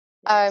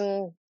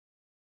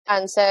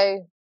 And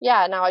so,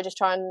 now I just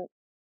try and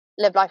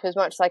live life as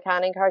much as I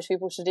can, encourage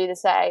people to do the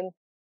same.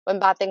 When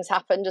bad things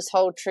happen, just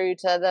hold true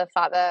to the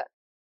fact that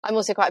I'm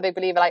also quite a big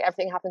believer, like,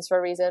 everything happens for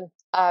a reason.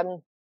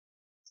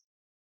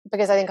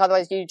 Because I think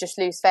otherwise you just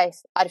lose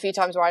faith. I had a few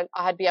times where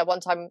I had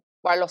one time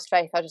where I lost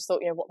faith. I just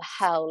thought, what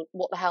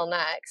the hell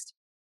next?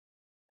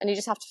 And you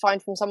just have to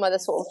find from somewhere the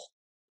sort of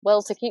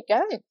will to keep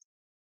going.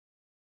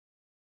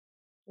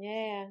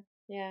 Yeah.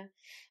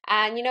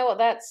 And you know what,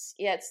 that's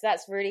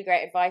really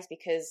great advice,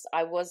 because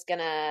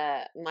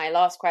my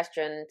last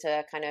question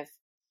to kind of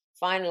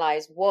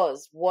finalize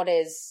was, what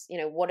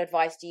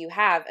advice do you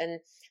have? And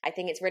I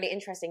think it's really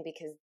interesting,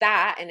 because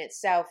that in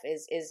itself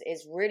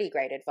is really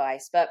great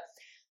advice. But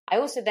I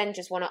also then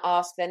just want to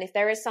ask then, if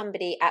there is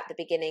somebody at the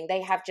beginning,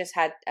 they have just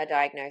had a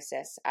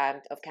diagnosis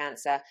of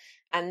cancer,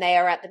 and they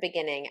are at the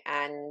beginning,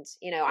 and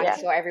I'm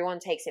sure everyone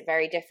takes it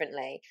very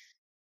differently,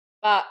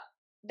 but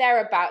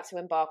they're about to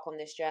embark on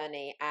this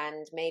journey,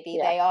 and maybe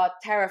they are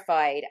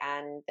terrified,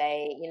 and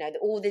they,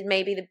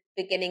 maybe the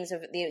beginnings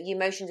of the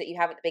emotions that you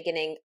have at the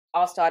beginning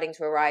are starting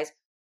to arise.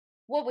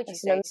 What would you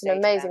say? It's an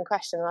amazing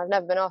question. I've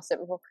never been asked it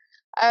before.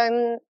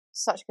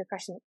 Such a good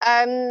question.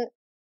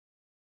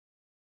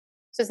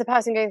 So it's the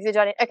person going through the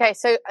journey. Okay,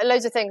 so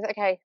loads of things.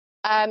 Okay.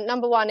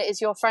 Number one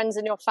is your friends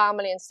and your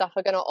family and stuff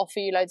are going to offer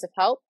you loads of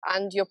help,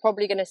 and you're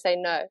probably going to say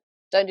no.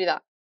 Don't do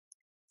that.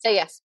 Say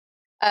yes.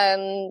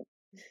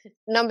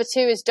 Number two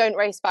is don't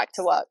race back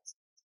to work.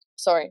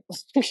 Sorry.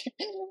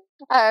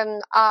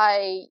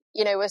 I,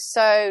 was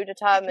so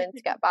determined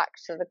to get back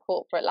to the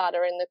corporate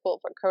ladder in the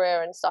corporate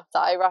career and stuff that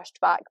I rushed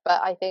back.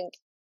 But I think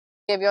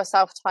give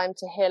yourself time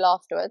to heal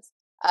afterwards.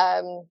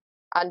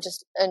 And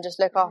just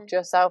look after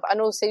yourself, and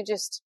also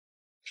just,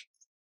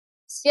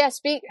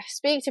 speak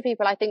to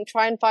people. I think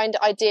try and find,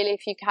 ideally,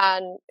 if you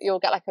can, you'll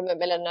get like a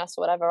Macmillan nurse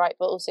or whatever, right?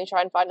 But also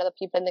try and find other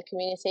people in the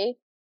community.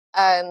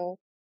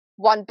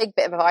 One big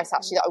bit of advice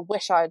actually that I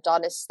wish I had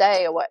done is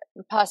stay away.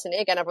 Personally,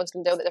 again, everyone's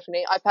going to deal with it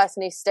differently. I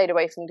personally stayed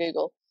away from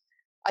Google.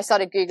 I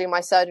started Googling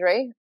my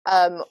surgery.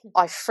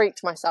 I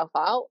freaked myself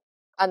out.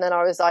 And then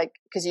I was like,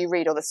 because you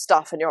read all this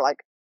stuff and you're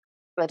like,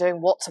 they're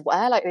doing what to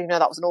where? Like,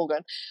 that was an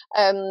organ.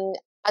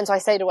 And so I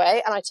stayed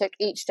away, and I took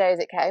each day as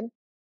it came.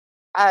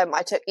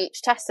 I took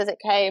each test as it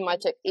came. I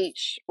took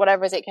each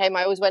whatever as it came.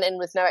 I always went in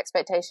with no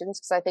expectations,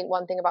 because I think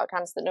one thing about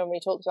cancer that no one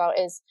really talks about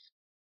is,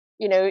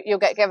 you'll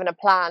get given a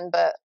plan,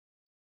 but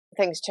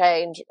things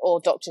change,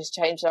 or doctors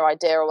change their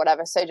idea or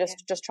whatever. So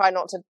just try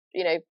not to,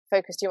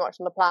 focus too much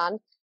on the plan,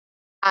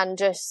 and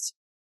just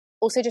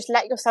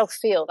let yourself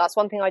feel. That's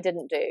one thing I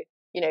didn't do.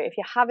 If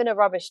you're having a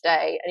rubbish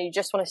day and you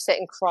just want to sit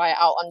and cry it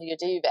out under your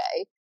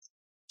duvet,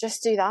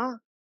 just do that.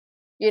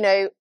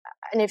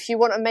 And if you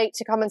want a mate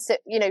to come and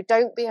sit,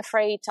 don't be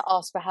afraid to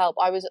ask for help.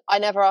 I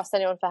never asked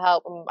anyone for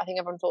help, and I think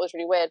everyone thought it was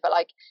really weird, but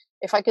like,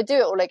 if I could do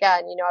it all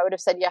again, I would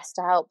have said yes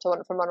to help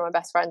from one of my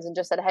best friends, and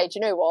just said, hey, do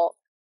you know what?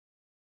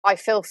 I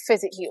feel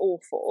physically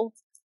awful.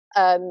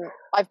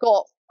 I've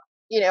got,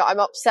 I'm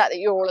upset that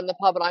you're all in the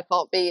pub and I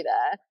can't be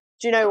there.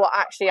 Do you know what?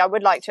 Actually, I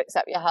would like to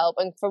accept your help.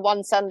 And for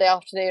one Sunday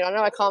afternoon, I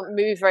know I can't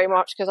move very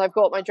much because I've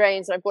got my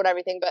drains and I've got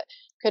everything, but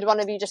could one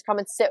of you just come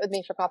and sit with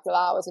me for a couple of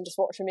hours and just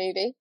watch a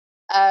movie?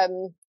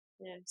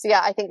 So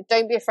I think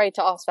don't be afraid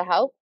to ask for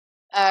help.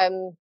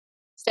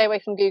 Stay away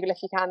from Google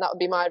if you can. That would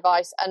be my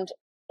advice. And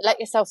let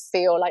yourself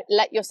feel, like,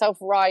 let yourself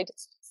ride.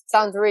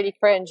 Sounds really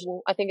cringe,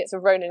 and I think it's a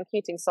Ronan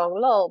Keating song,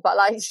 lol, but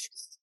like,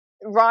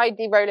 ride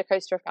the roller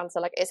coaster of cancer.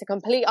 Like, it's a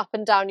complete up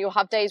and down. You'll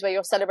have days where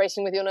you're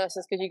celebrating with your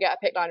nurses because you get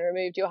a PICC line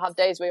removed. You'll have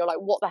days where you're like,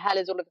 what the hell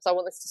is all of this? I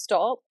want this to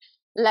stop.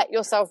 Let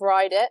yourself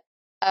ride it.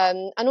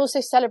 And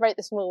also celebrate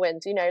the small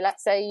wins.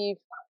 Let's say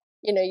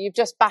you've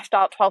just bashed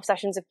out 12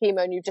 sessions of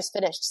chemo and you've just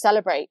finished.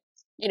 Celebrate.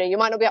 You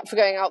might not be up for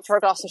going out for a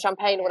glass of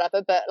champagne or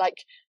whatever, but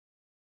like,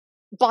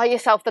 buy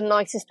yourself the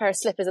nicest pair of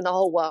slippers in the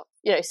whole world.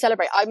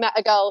 Celebrate. I met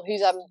a girl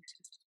who's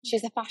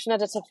she's the fashion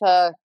editor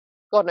for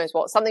God knows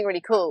what, something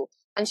really cool.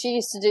 and she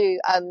used to do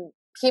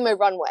chemo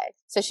runway.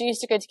 So she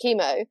used to go to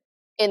chemo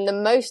in the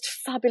most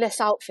fabulous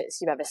outfits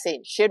you've ever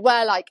seen. She'd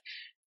wear like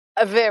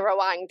a Vera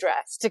Wang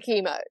dress to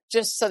chemo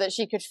just so that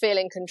she could feel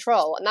in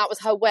control. And that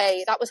was her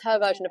way. That was her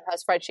version of her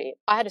spreadsheet.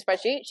 I had a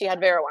spreadsheet. She had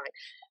Vera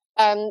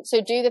Wang.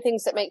 So do the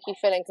things that make you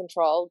feel in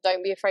control.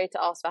 Don't be afraid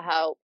to ask for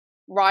help.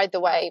 Ride the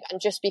wave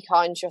and just be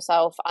kind to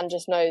yourself, and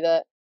just know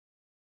that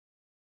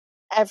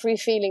every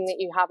feeling that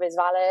you have is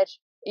valid.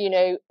 You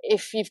know,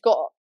 if you've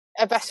got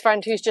a best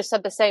friend who's just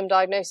had the same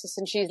diagnosis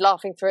and she's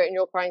laughing through it and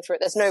you're crying through it,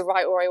 there's no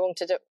right or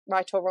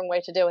wrong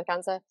way to deal with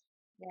cancer.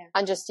 Yeah.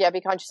 And just, be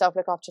kind to yourself,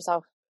 look after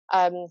yourself.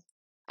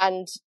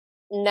 And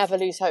never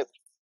lose hope.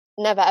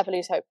 Never ever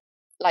lose hope.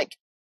 Like,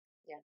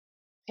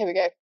 here we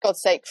go.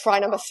 God's sake, fry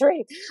number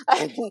 3.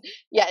 And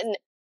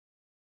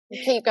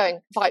keep going.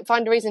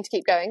 Find a reason to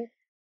keep going,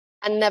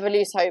 and never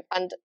lose hope.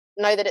 And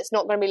know that it's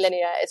not going to be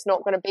linear. It's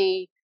not going to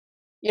be.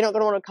 You're not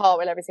going to want a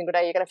cartwheel every single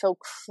day. You're going to feel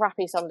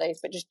crappy some days,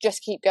 but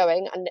just keep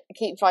going and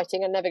keep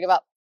fighting and never give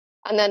up.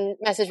 And then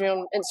message me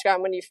on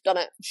Instagram when you've done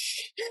it,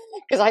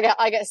 because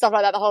I get stuff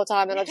like that the whole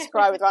time, and I just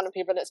cry with random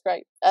people, and it's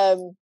great.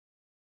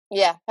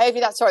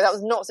 Hopefully that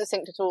was not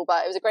succinct at all,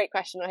 but it was a great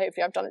question, and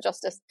hopefully I've done it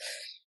justice.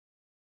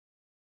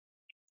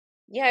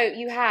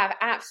 You have,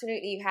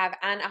 absolutely you have,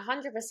 and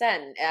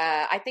 100%.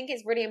 I think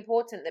it's really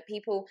important that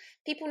people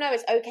know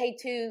it's okay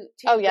to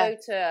go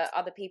to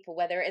other people,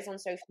 whether it is on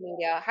social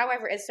media,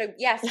 however it is. So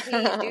yes,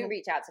 please do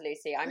reach out to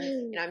Lucy.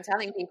 I'm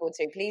telling people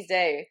to, please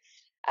do.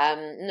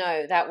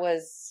 No, that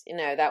was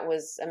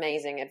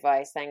amazing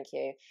advice. Thank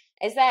you.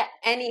 Is there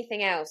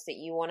anything else that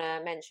you want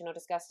to mention or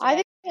discuss today? I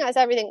think that's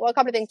everything. Well, a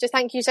couple of things. Just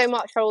thank you so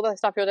much for all the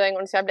stuff you're doing.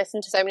 Honestly, I've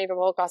listened to so many of your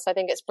podcasts. I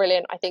think it's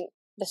brilliant. I think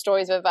the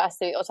stories of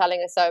adversity that you're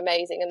telling are so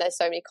amazing, and there's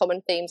so many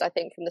common themes, I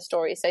think, from the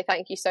stories. So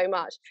thank you so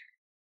much.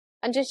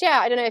 And just,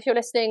 I don't know, if you're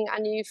listening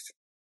and you've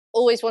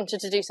always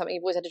wanted to do something,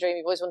 you've always had a dream,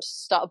 you've always wanted to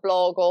start a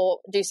blog or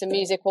do some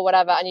music or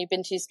whatever, and you've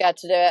been too scared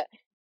to do it,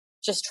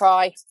 just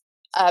try.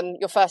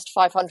 Your first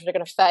 500 are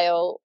going to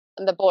fail,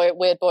 and the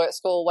weird boy at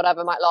school,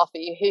 whatever, might laugh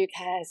at you. Who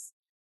cares?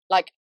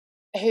 Like,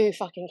 who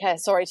fucking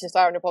cares? Sorry to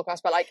swear on your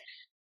podcast, but like,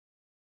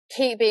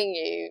 keep being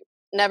you.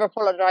 Never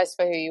apologize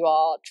for who you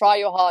are. Try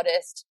your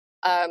hardest.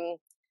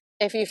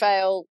 If you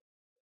fail,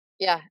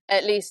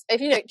 at least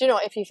if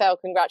you fail,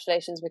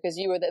 congratulations, because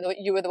you were the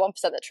 1%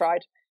 that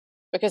tried,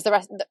 because the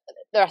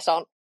rest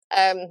aren't.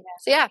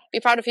 Be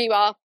proud of who you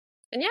are,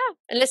 and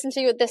listen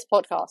to this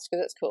podcast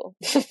because it's cool.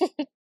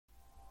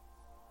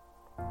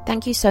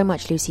 Thank you so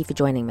much, Lucy, for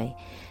joining me.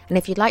 And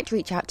if you'd like to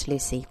reach out to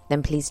Lucy,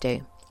 then please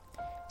do.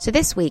 So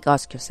this week,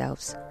 ask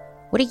yourselves,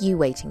 what are you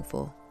waiting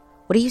for?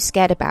 What are you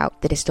scared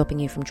about that is stopping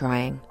you from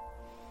trying?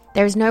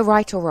 There is no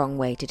right or wrong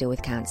way to deal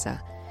with cancer.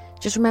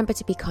 Just remember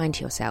to be kind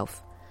to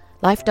yourself.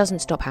 Life doesn't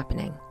stop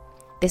happening.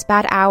 This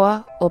bad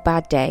hour or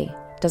bad day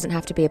doesn't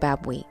have to be a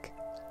bad week.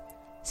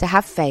 So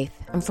have faith,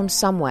 and from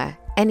somewhere,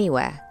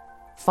 anywhere,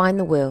 find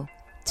the will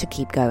to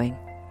keep going.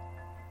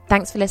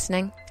 Thanks for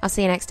listening. I'll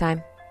see you next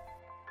time.